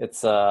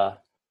 It's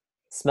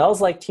Smells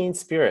Like Teen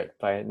Spirit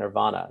by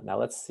Nirvana. Now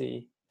let's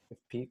see if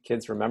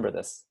kids remember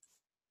this.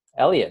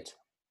 Elliot,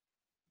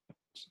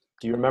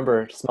 do you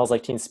remember Smells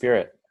Like Teen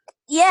Spirit?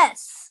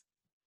 Yes.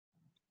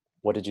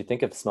 What did you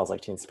think of Smells Like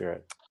Teen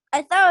Spirit?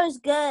 I thought it was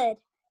good.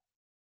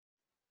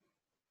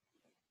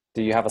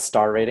 Do you have a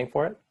star rating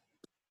for it?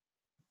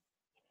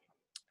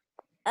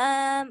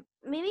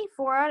 Maybe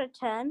 4 out of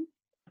 10.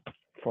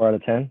 4 out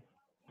of 10.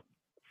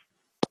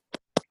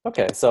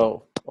 Okay,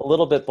 so a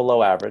little bit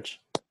below average.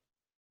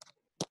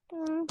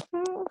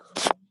 Mm-hmm.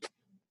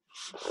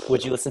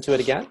 Would you listen to it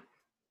again?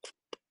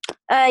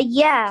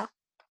 Yeah,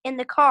 in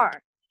the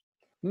car.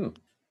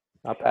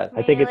 Not bad.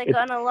 I think Maybe, it's-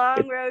 on a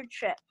long road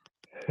trip.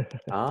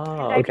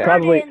 Oh, I It's okay. heard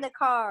probably- it in the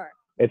car.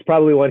 It's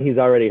probably one he's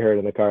already heard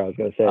in the car, I was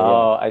going to say.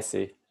 Oh, I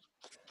see.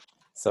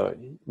 So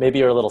maybe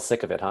you're a little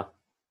sick of it, huh?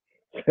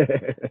 Yeah.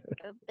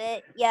 A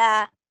bit,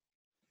 yeah.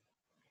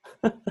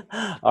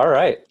 All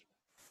right.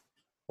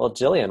 Well,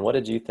 Jillian, what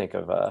did you think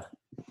of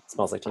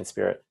Smells Like Teen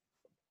Spirit?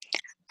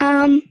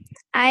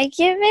 I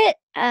give it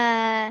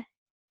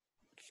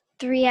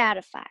 3 out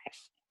of 5.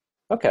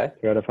 Okay.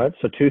 3 out of 5.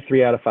 So 2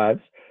 3 out of 5s.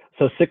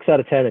 So 6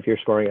 out of 10 if you're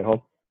scoring at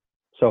home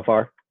so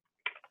far.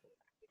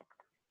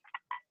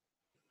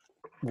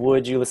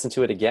 Would you listen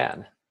to it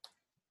again?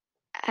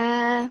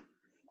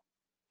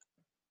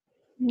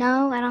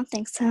 No, I don't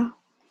think so.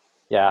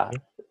 Yeah.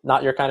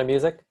 Not your kind of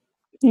music?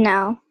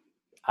 No.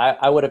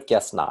 I would have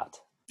guessed not.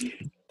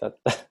 That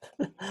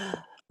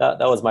that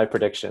was my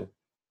prediction.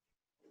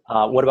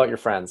 What about your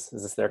friends?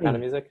 Is this their kind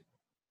of music?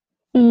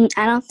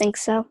 I don't think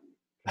so.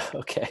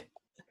 Okay.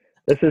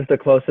 This is the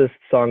closest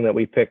song that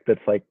we picked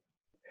that's like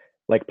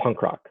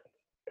punk rock.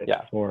 It's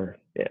Yeah. More,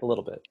 yeah. A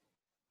little bit.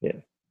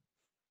 Yeah.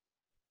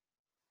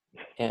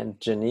 And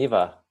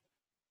Geneva,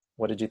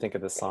 what did you think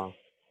of this song?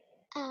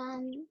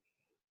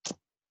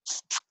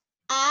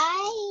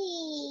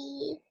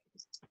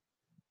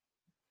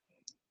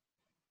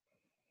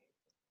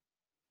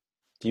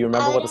 Do you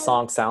remember what the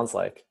song sounds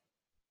like?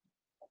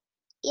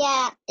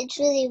 Yeah, it's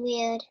really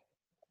weird.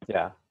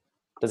 Yeah.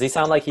 Does he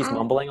sound like he's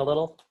mumbling a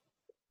little?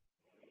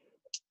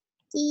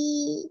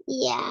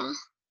 Yeah.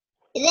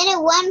 And then at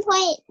one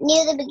point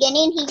near the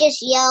beginning, he just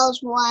yells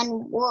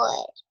one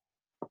word.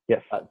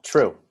 Yes.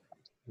 True.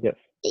 Yes.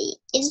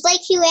 It's like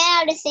he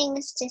ran out of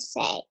things to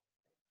say.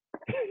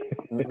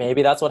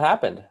 Maybe that's what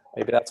happened.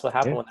 Maybe that's what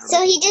happened Yeah. when they were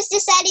So he just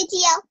decided to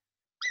yell,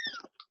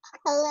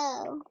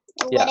 hello,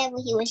 or Yeah. whatever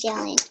he was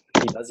yelling.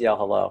 He does yell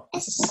hello.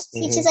 He's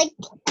just like,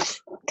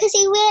 because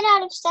he ran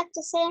out of stuff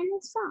to say in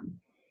the song.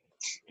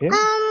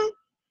 Yeah.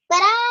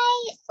 But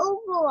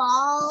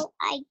overall,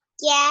 I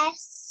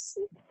guess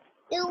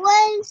it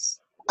was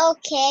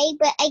okay,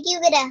 but I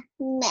give it a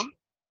meh.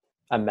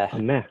 A meh. A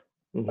meh.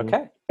 Mhm.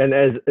 Okay. And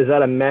is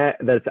that a meh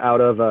that's out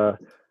of a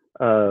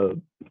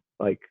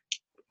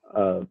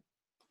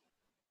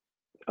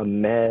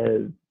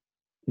meh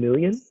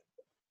million?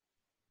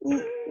 A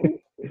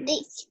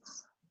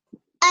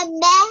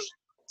meh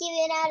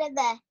given out of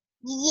a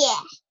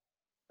yeah.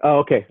 Oh,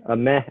 okay. A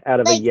meh out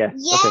of a yes.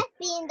 Yeah Okay.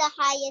 being the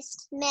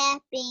highest, meh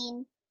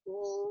being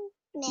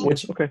meh.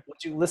 Okay.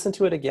 Would you listen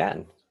to it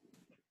again?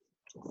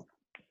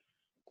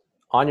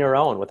 On your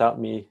own without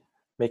me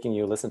making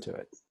you listen to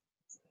it?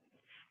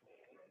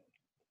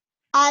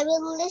 I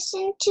would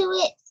listen to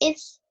it if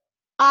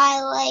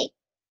I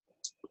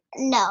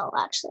no,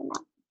 actually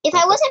not. If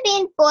I wasn't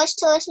being forced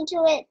to listen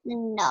to it,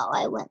 no,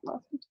 I wouldn't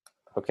listen.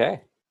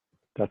 Okay.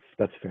 That's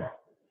fair.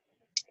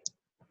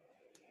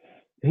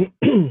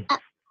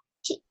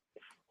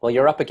 Well,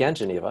 you're up again,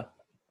 Geneva.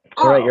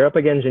 All right, Oh, you're up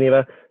again,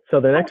 Geneva.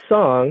 So the next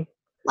song,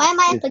 why am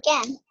I up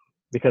again?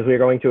 because we're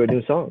going to a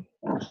new song.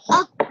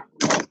 Oh.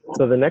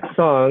 So the next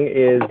song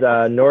is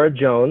Nora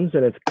Jones,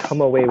 and it's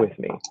 "Come Away with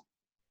Me."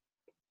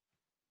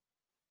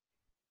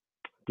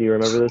 Do you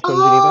remember this one,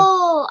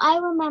 Oh, I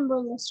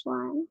remember this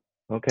one.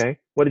 Geneva? Okay.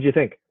 What did you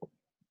think?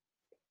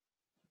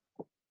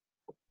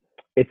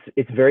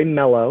 It's very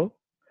mellow,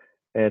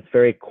 and it's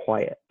very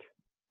quiet.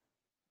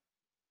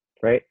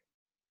 Right?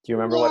 Do you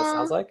remember what it Yeah.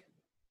 sounds like?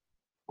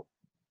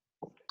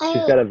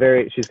 She's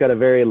got a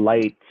very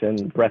light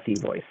and breathy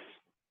voice.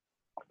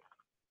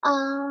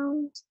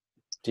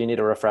 Do you need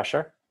a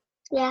refresher?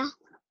 Yeah.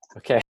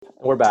 Okay,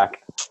 we're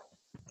back.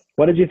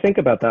 What did you think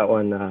about that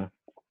one,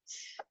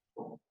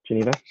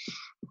 Geneva?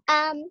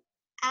 I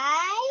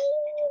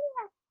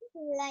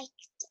liked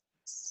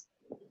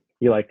it.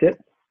 You liked it?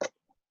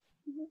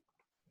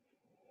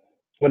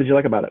 What did you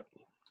like about it?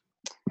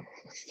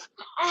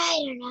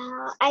 I don't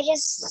know. I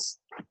just,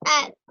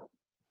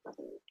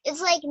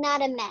 it's like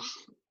not a meh.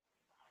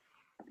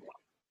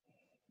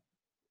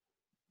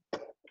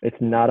 It's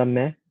not a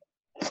meh?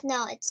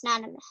 No, it's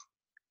not a meh.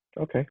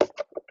 Okay.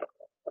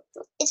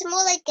 It's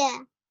more like a,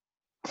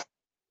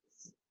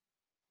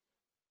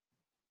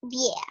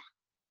 yeah.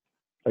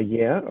 Oh,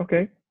 yeah?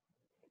 Okay.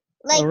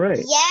 Like, All right.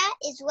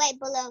 yeah is right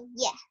below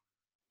yeah.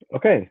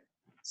 Okay.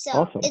 So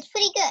Awesome. it's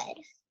pretty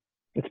good.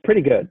 It's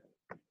pretty good.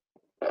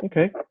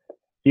 Okay.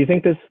 Do you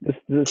think this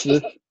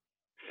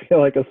feel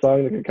like a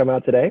song that could come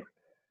out today?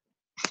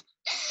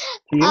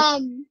 Do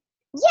you?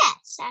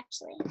 Yes,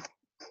 actually.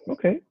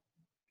 Okay.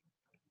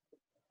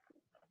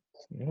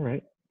 All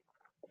right.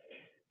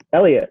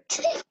 Elliot.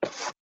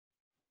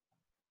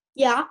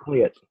 Yeah.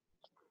 Elliot.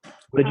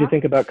 What did you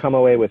think about Come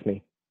Away With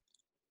Me?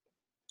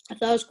 I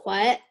thought it was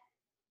quiet.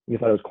 You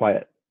thought it was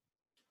quiet.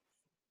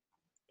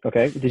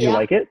 Okay. Did you Yeah.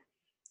 like it?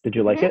 Did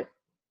you like Mhm. it?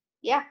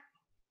 Yeah.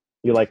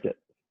 You liked it.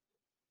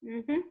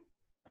 Mm-hmm.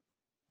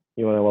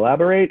 You want to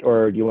elaborate,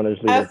 or do you want to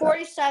just leave it Out at of that?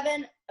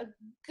 47, a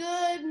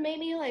good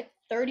maybe like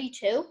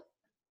 32.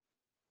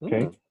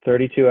 Okay. Mm,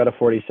 32 out of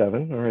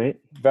 47. All right.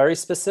 very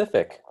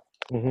specific.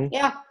 Mm-hmm.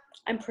 Yeah,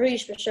 I'm pretty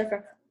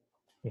specific.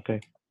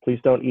 Okay. Please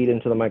don't eat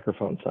into the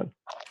microphone, son.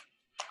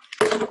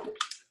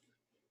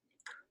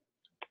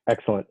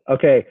 Excellent.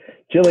 Okay,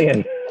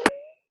 Jillian.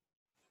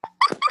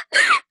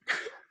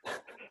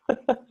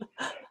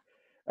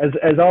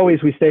 As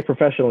always, we stay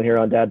professional here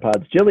on Dad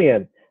Pods.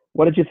 Jillian,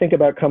 what did you think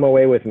about Come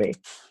Away With Me?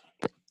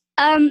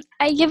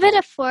 I give it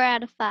a 4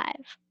 out of 5.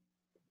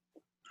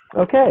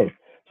 Okay.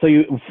 So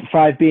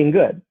 5 being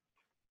good.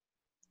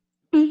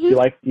 Mm-hmm.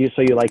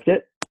 So you liked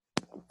it?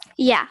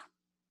 Yeah.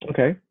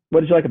 Okay.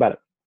 What did you like about it?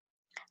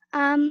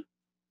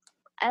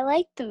 I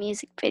like the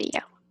music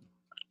video.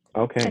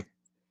 Okay.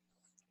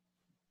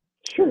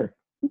 Sure.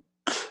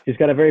 She's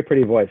got a very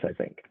pretty voice, I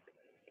think.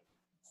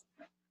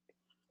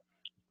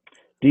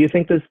 Do you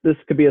think this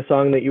could be a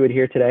song that you would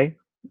hear today?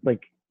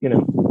 Like,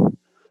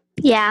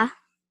 Yeah,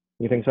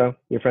 you think so?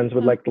 Your friends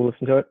would like to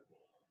listen to it?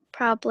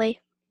 probably.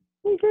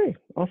 Okay,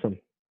 awesome.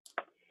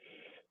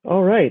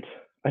 All right.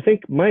 I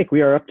think, Mike,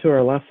 we are up to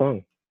our last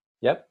song.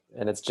 Yep,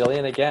 and it's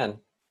Jillian again.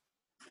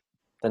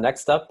 The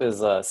next up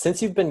is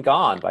Since You've Been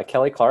Gone by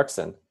Kelly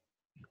Clarkson.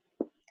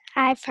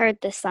 I've heard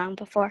this song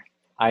before.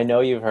 I know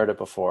you've heard it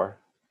before.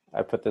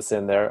 I put this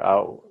in there.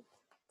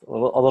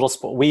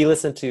 We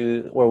listened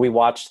to, where we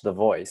watched The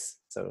Voice.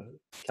 So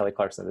Kelly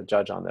Clarkson, the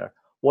judge on there.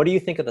 What do you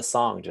think of the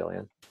song,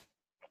 Jillian?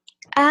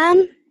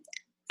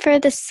 For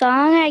the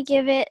song, I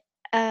give it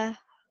a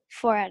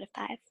 4 out of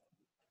 5.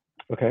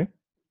 Okay.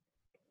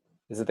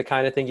 Is it the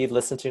kind of thing you'd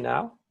listen to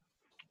now?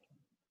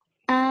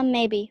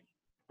 Maybe.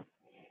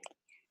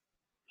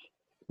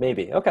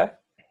 Maybe. Okay.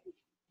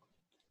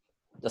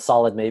 A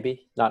solid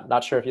maybe.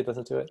 Not sure if you'd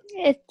listen to it.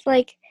 It's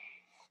like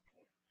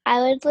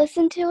I would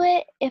listen to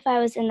it if I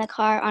was in the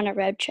car on a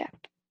road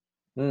trip.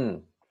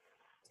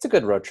 It's a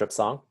good road trip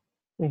song.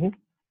 Mm-hmm.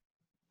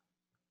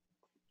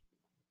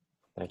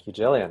 Thank you,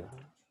 Jillian.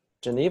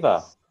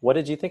 Geneva, what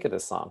did you think of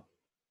this song?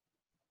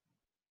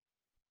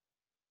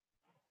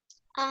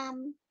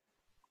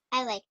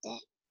 I liked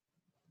it.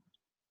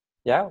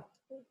 Yeah?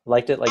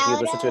 Liked it like you'd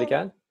Out listen to it of-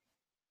 again?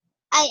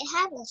 I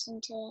have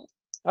listened to it.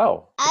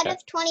 Oh, Out okay.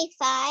 of 25,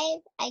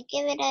 I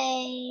give it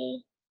a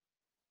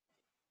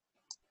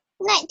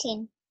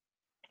 19.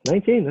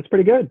 19. That's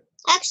pretty good.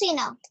 Actually,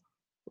 no.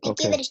 I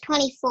give Okay. it a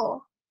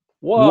 24.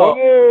 Whoa,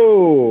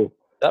 Whoa.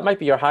 that might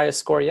be your highest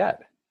score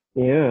yet.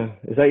 Yeah.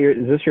 Is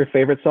this your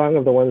favorite song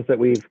of the ones that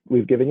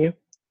we've given you?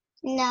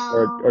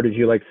 No. Or did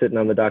you like Sitting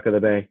on the Dock of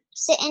the Bay?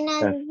 Sitting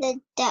on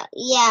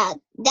yeah,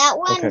 that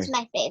one's Okay.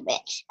 my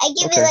favorite. I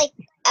give Okay. it like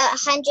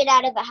 100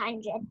 out of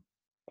 100.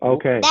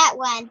 Okay. That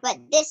one, but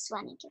this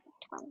one I give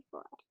it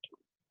 24.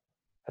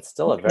 That's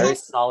still a Okay. very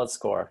solid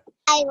score.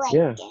 I like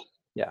Yeah.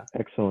 it.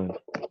 Excellent.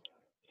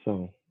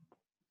 So,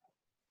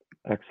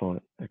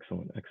 excellent.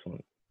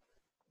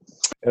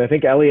 And I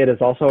think Elliot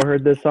has also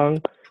heard this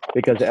song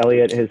because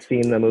Elliot has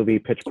seen the movie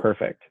Pitch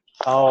Perfect.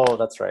 Oh,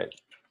 that's right.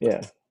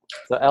 Yeah.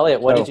 So,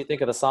 Elliot, what So- did you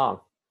think of the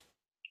song?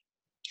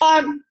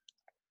 Out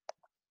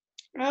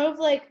of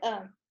like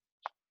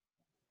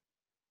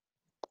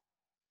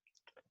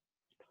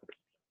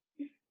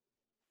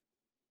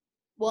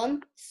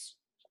one,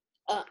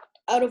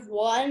 out of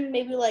one,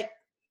 maybe like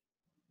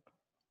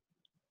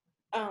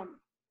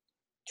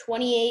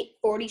 28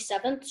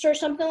 47ths or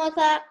something like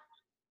that.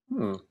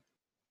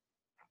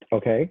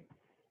 Okay.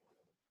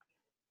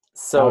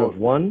 So, Out of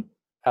one.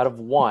 out of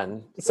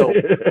one. So,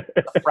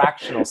 a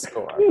fractional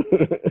score.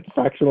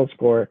 Fractional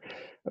score.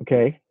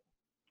 Okay.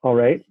 All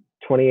right.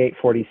 28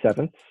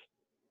 47ths.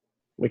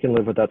 We can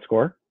live with that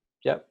score.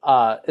 Yep.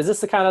 Is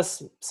this the kind of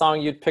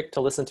song you'd pick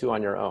to listen to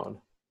on your own?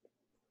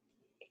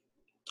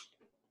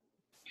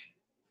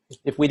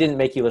 If we didn't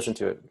make you listen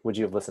to it, would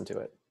you have listened to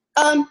it?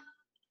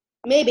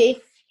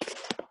 Maybe.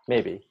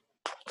 Maybe.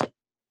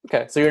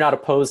 Okay, so you're not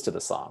opposed to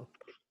the song.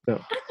 I'm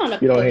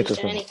not You don't hate opposed this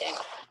to one. anything.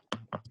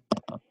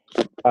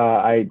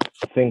 I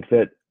think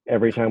that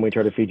every time we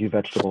try to feed you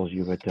vegetables,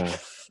 you would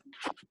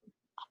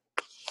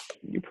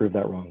you prove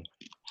that wrong.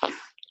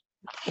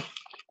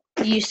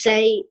 You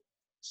say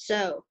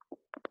so.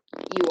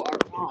 You are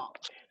wrong.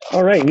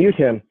 All right, mute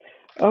him.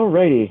 All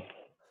righty.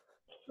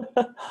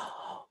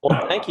 Well,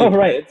 thank you, All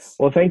right. kids.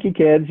 Well, thank you,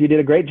 kids. You did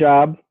a great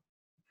job.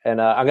 And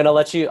I'm gonna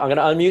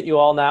unmute you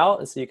all now,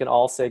 and so you can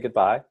all say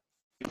goodbye.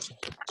 Goodbye.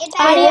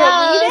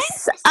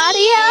 Adios!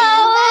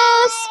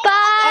 Adios!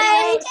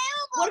 Bye!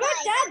 What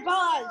about dad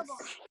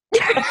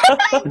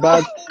bods?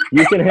 Buds,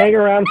 you can hang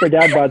around for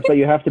Dad Buds, but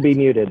you have to be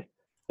muted.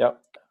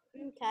 Yep.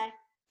 Okay.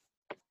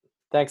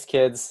 Thanks,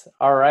 kids.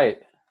 All right.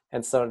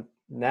 And so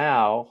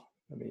now,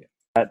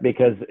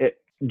 Because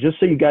just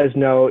so you guys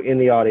know, in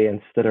the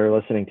audience that are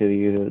listening to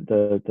you,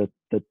 the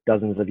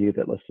dozens of you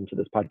that listen to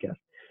this podcast,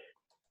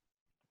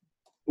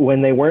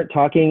 when they weren't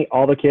talking,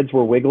 all the kids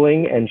were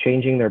wiggling and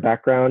changing their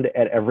background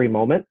at every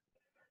moment.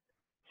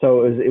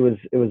 So it was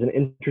an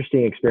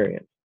interesting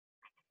experience.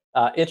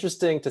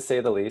 Interesting to say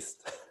the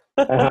least.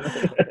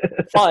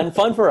 Uh-huh.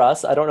 Fun for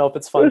us. I don't know if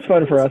it's fun. It was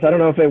fun for us. I don't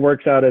know if it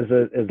works out as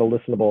a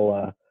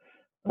listenable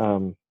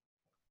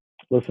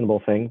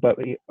listenable thing, but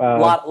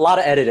lot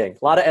of editing.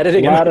 A lot of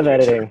editing.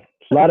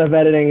 A lot of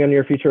editing in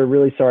your future.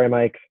 Really sorry,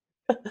 Mike.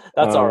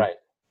 That's all right.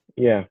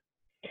 Yeah.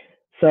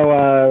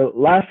 So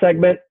last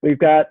segment, we've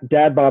got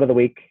Dad Bod of the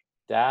Week.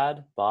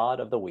 Dad Bod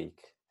of the Week.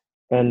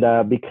 And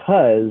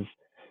because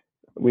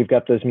we've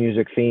got this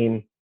music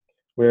theme,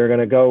 we're going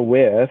to go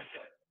with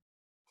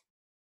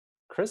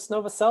Chris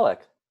Novoselic.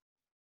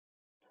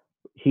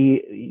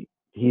 He's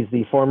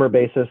the former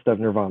bassist of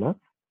Nirvana.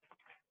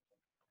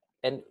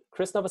 And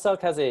Chris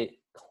Novoselic has a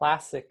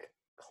classic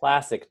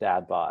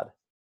dad bod.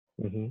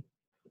 Mm-hmm.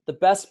 The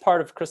best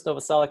part of Chris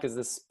Novoselic is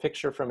this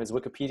picture from his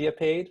Wikipedia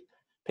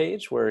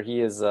page where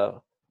he is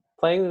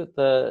playing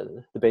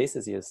the bass,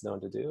 as he is known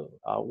to do,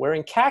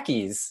 wearing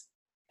khakis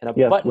and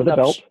a button with a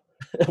belt.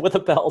 With a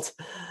belt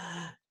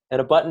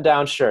and a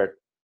button-down shirt.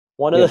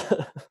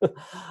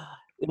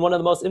 In one of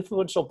the most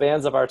influential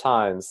bands of our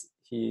times.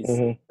 He's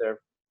their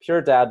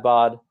pure dad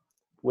bod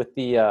with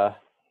the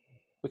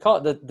we call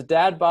it the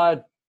dad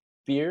bod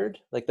beard,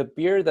 like the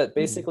beard that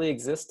basically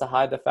exists to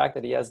hide the fact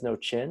that he has no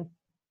chin.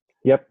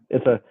 Yep,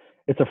 it's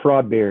a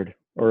fraud beard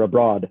or a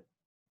broad.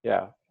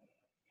 Yeah.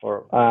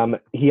 Or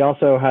he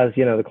also has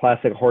the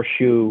classic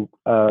horseshoe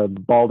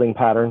balding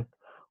pattern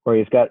where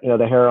he's got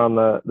the hair on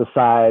the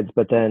sides,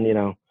 but then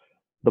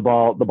the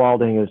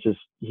balding is just,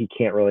 he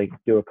can't really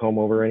do a comb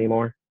over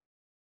anymore.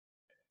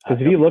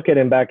 Because if you look at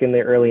him back in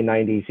the early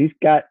 90s,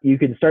 you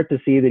can start to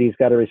see that he's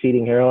got a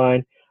receding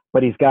hairline,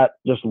 but he's got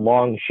just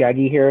long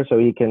shaggy hair, so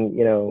he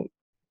can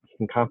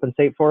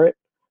compensate for it.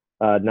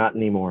 Not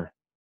anymore.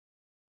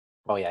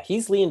 Oh yeah,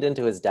 he's leaned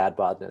into his dad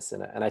bodness,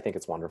 and I think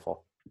it's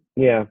wonderful.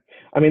 Yeah,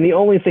 I mean, the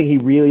only thing he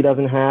really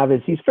doesn't have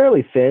is he's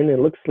fairly thin. It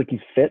looks like he's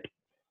fit.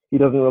 He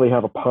doesn't really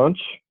have a punch.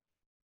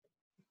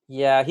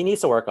 Yeah, he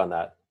needs to work on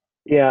that.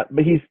 Yeah,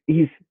 but he's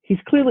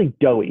clearly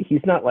doughy.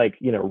 He's not like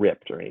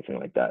ripped or anything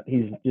like that.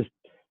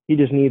 He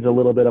just needs a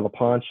little bit of a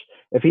punch.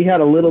 If he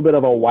had a little bit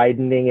of a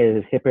widening in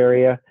his hip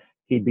area,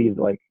 he'd be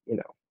like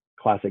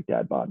classic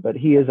dad bod. But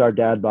he is our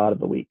dad bod of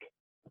the week.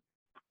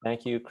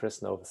 Thank you,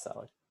 Chris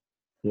Novoselic.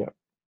 Yeah.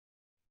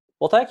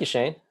 Well, thank you,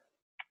 Shane.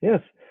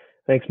 Yes.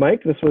 Thanks,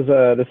 Mike. This was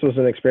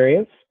an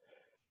experience.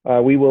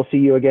 We will see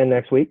you again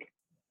next week.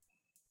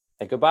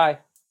 And goodbye.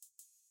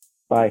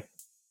 Bye.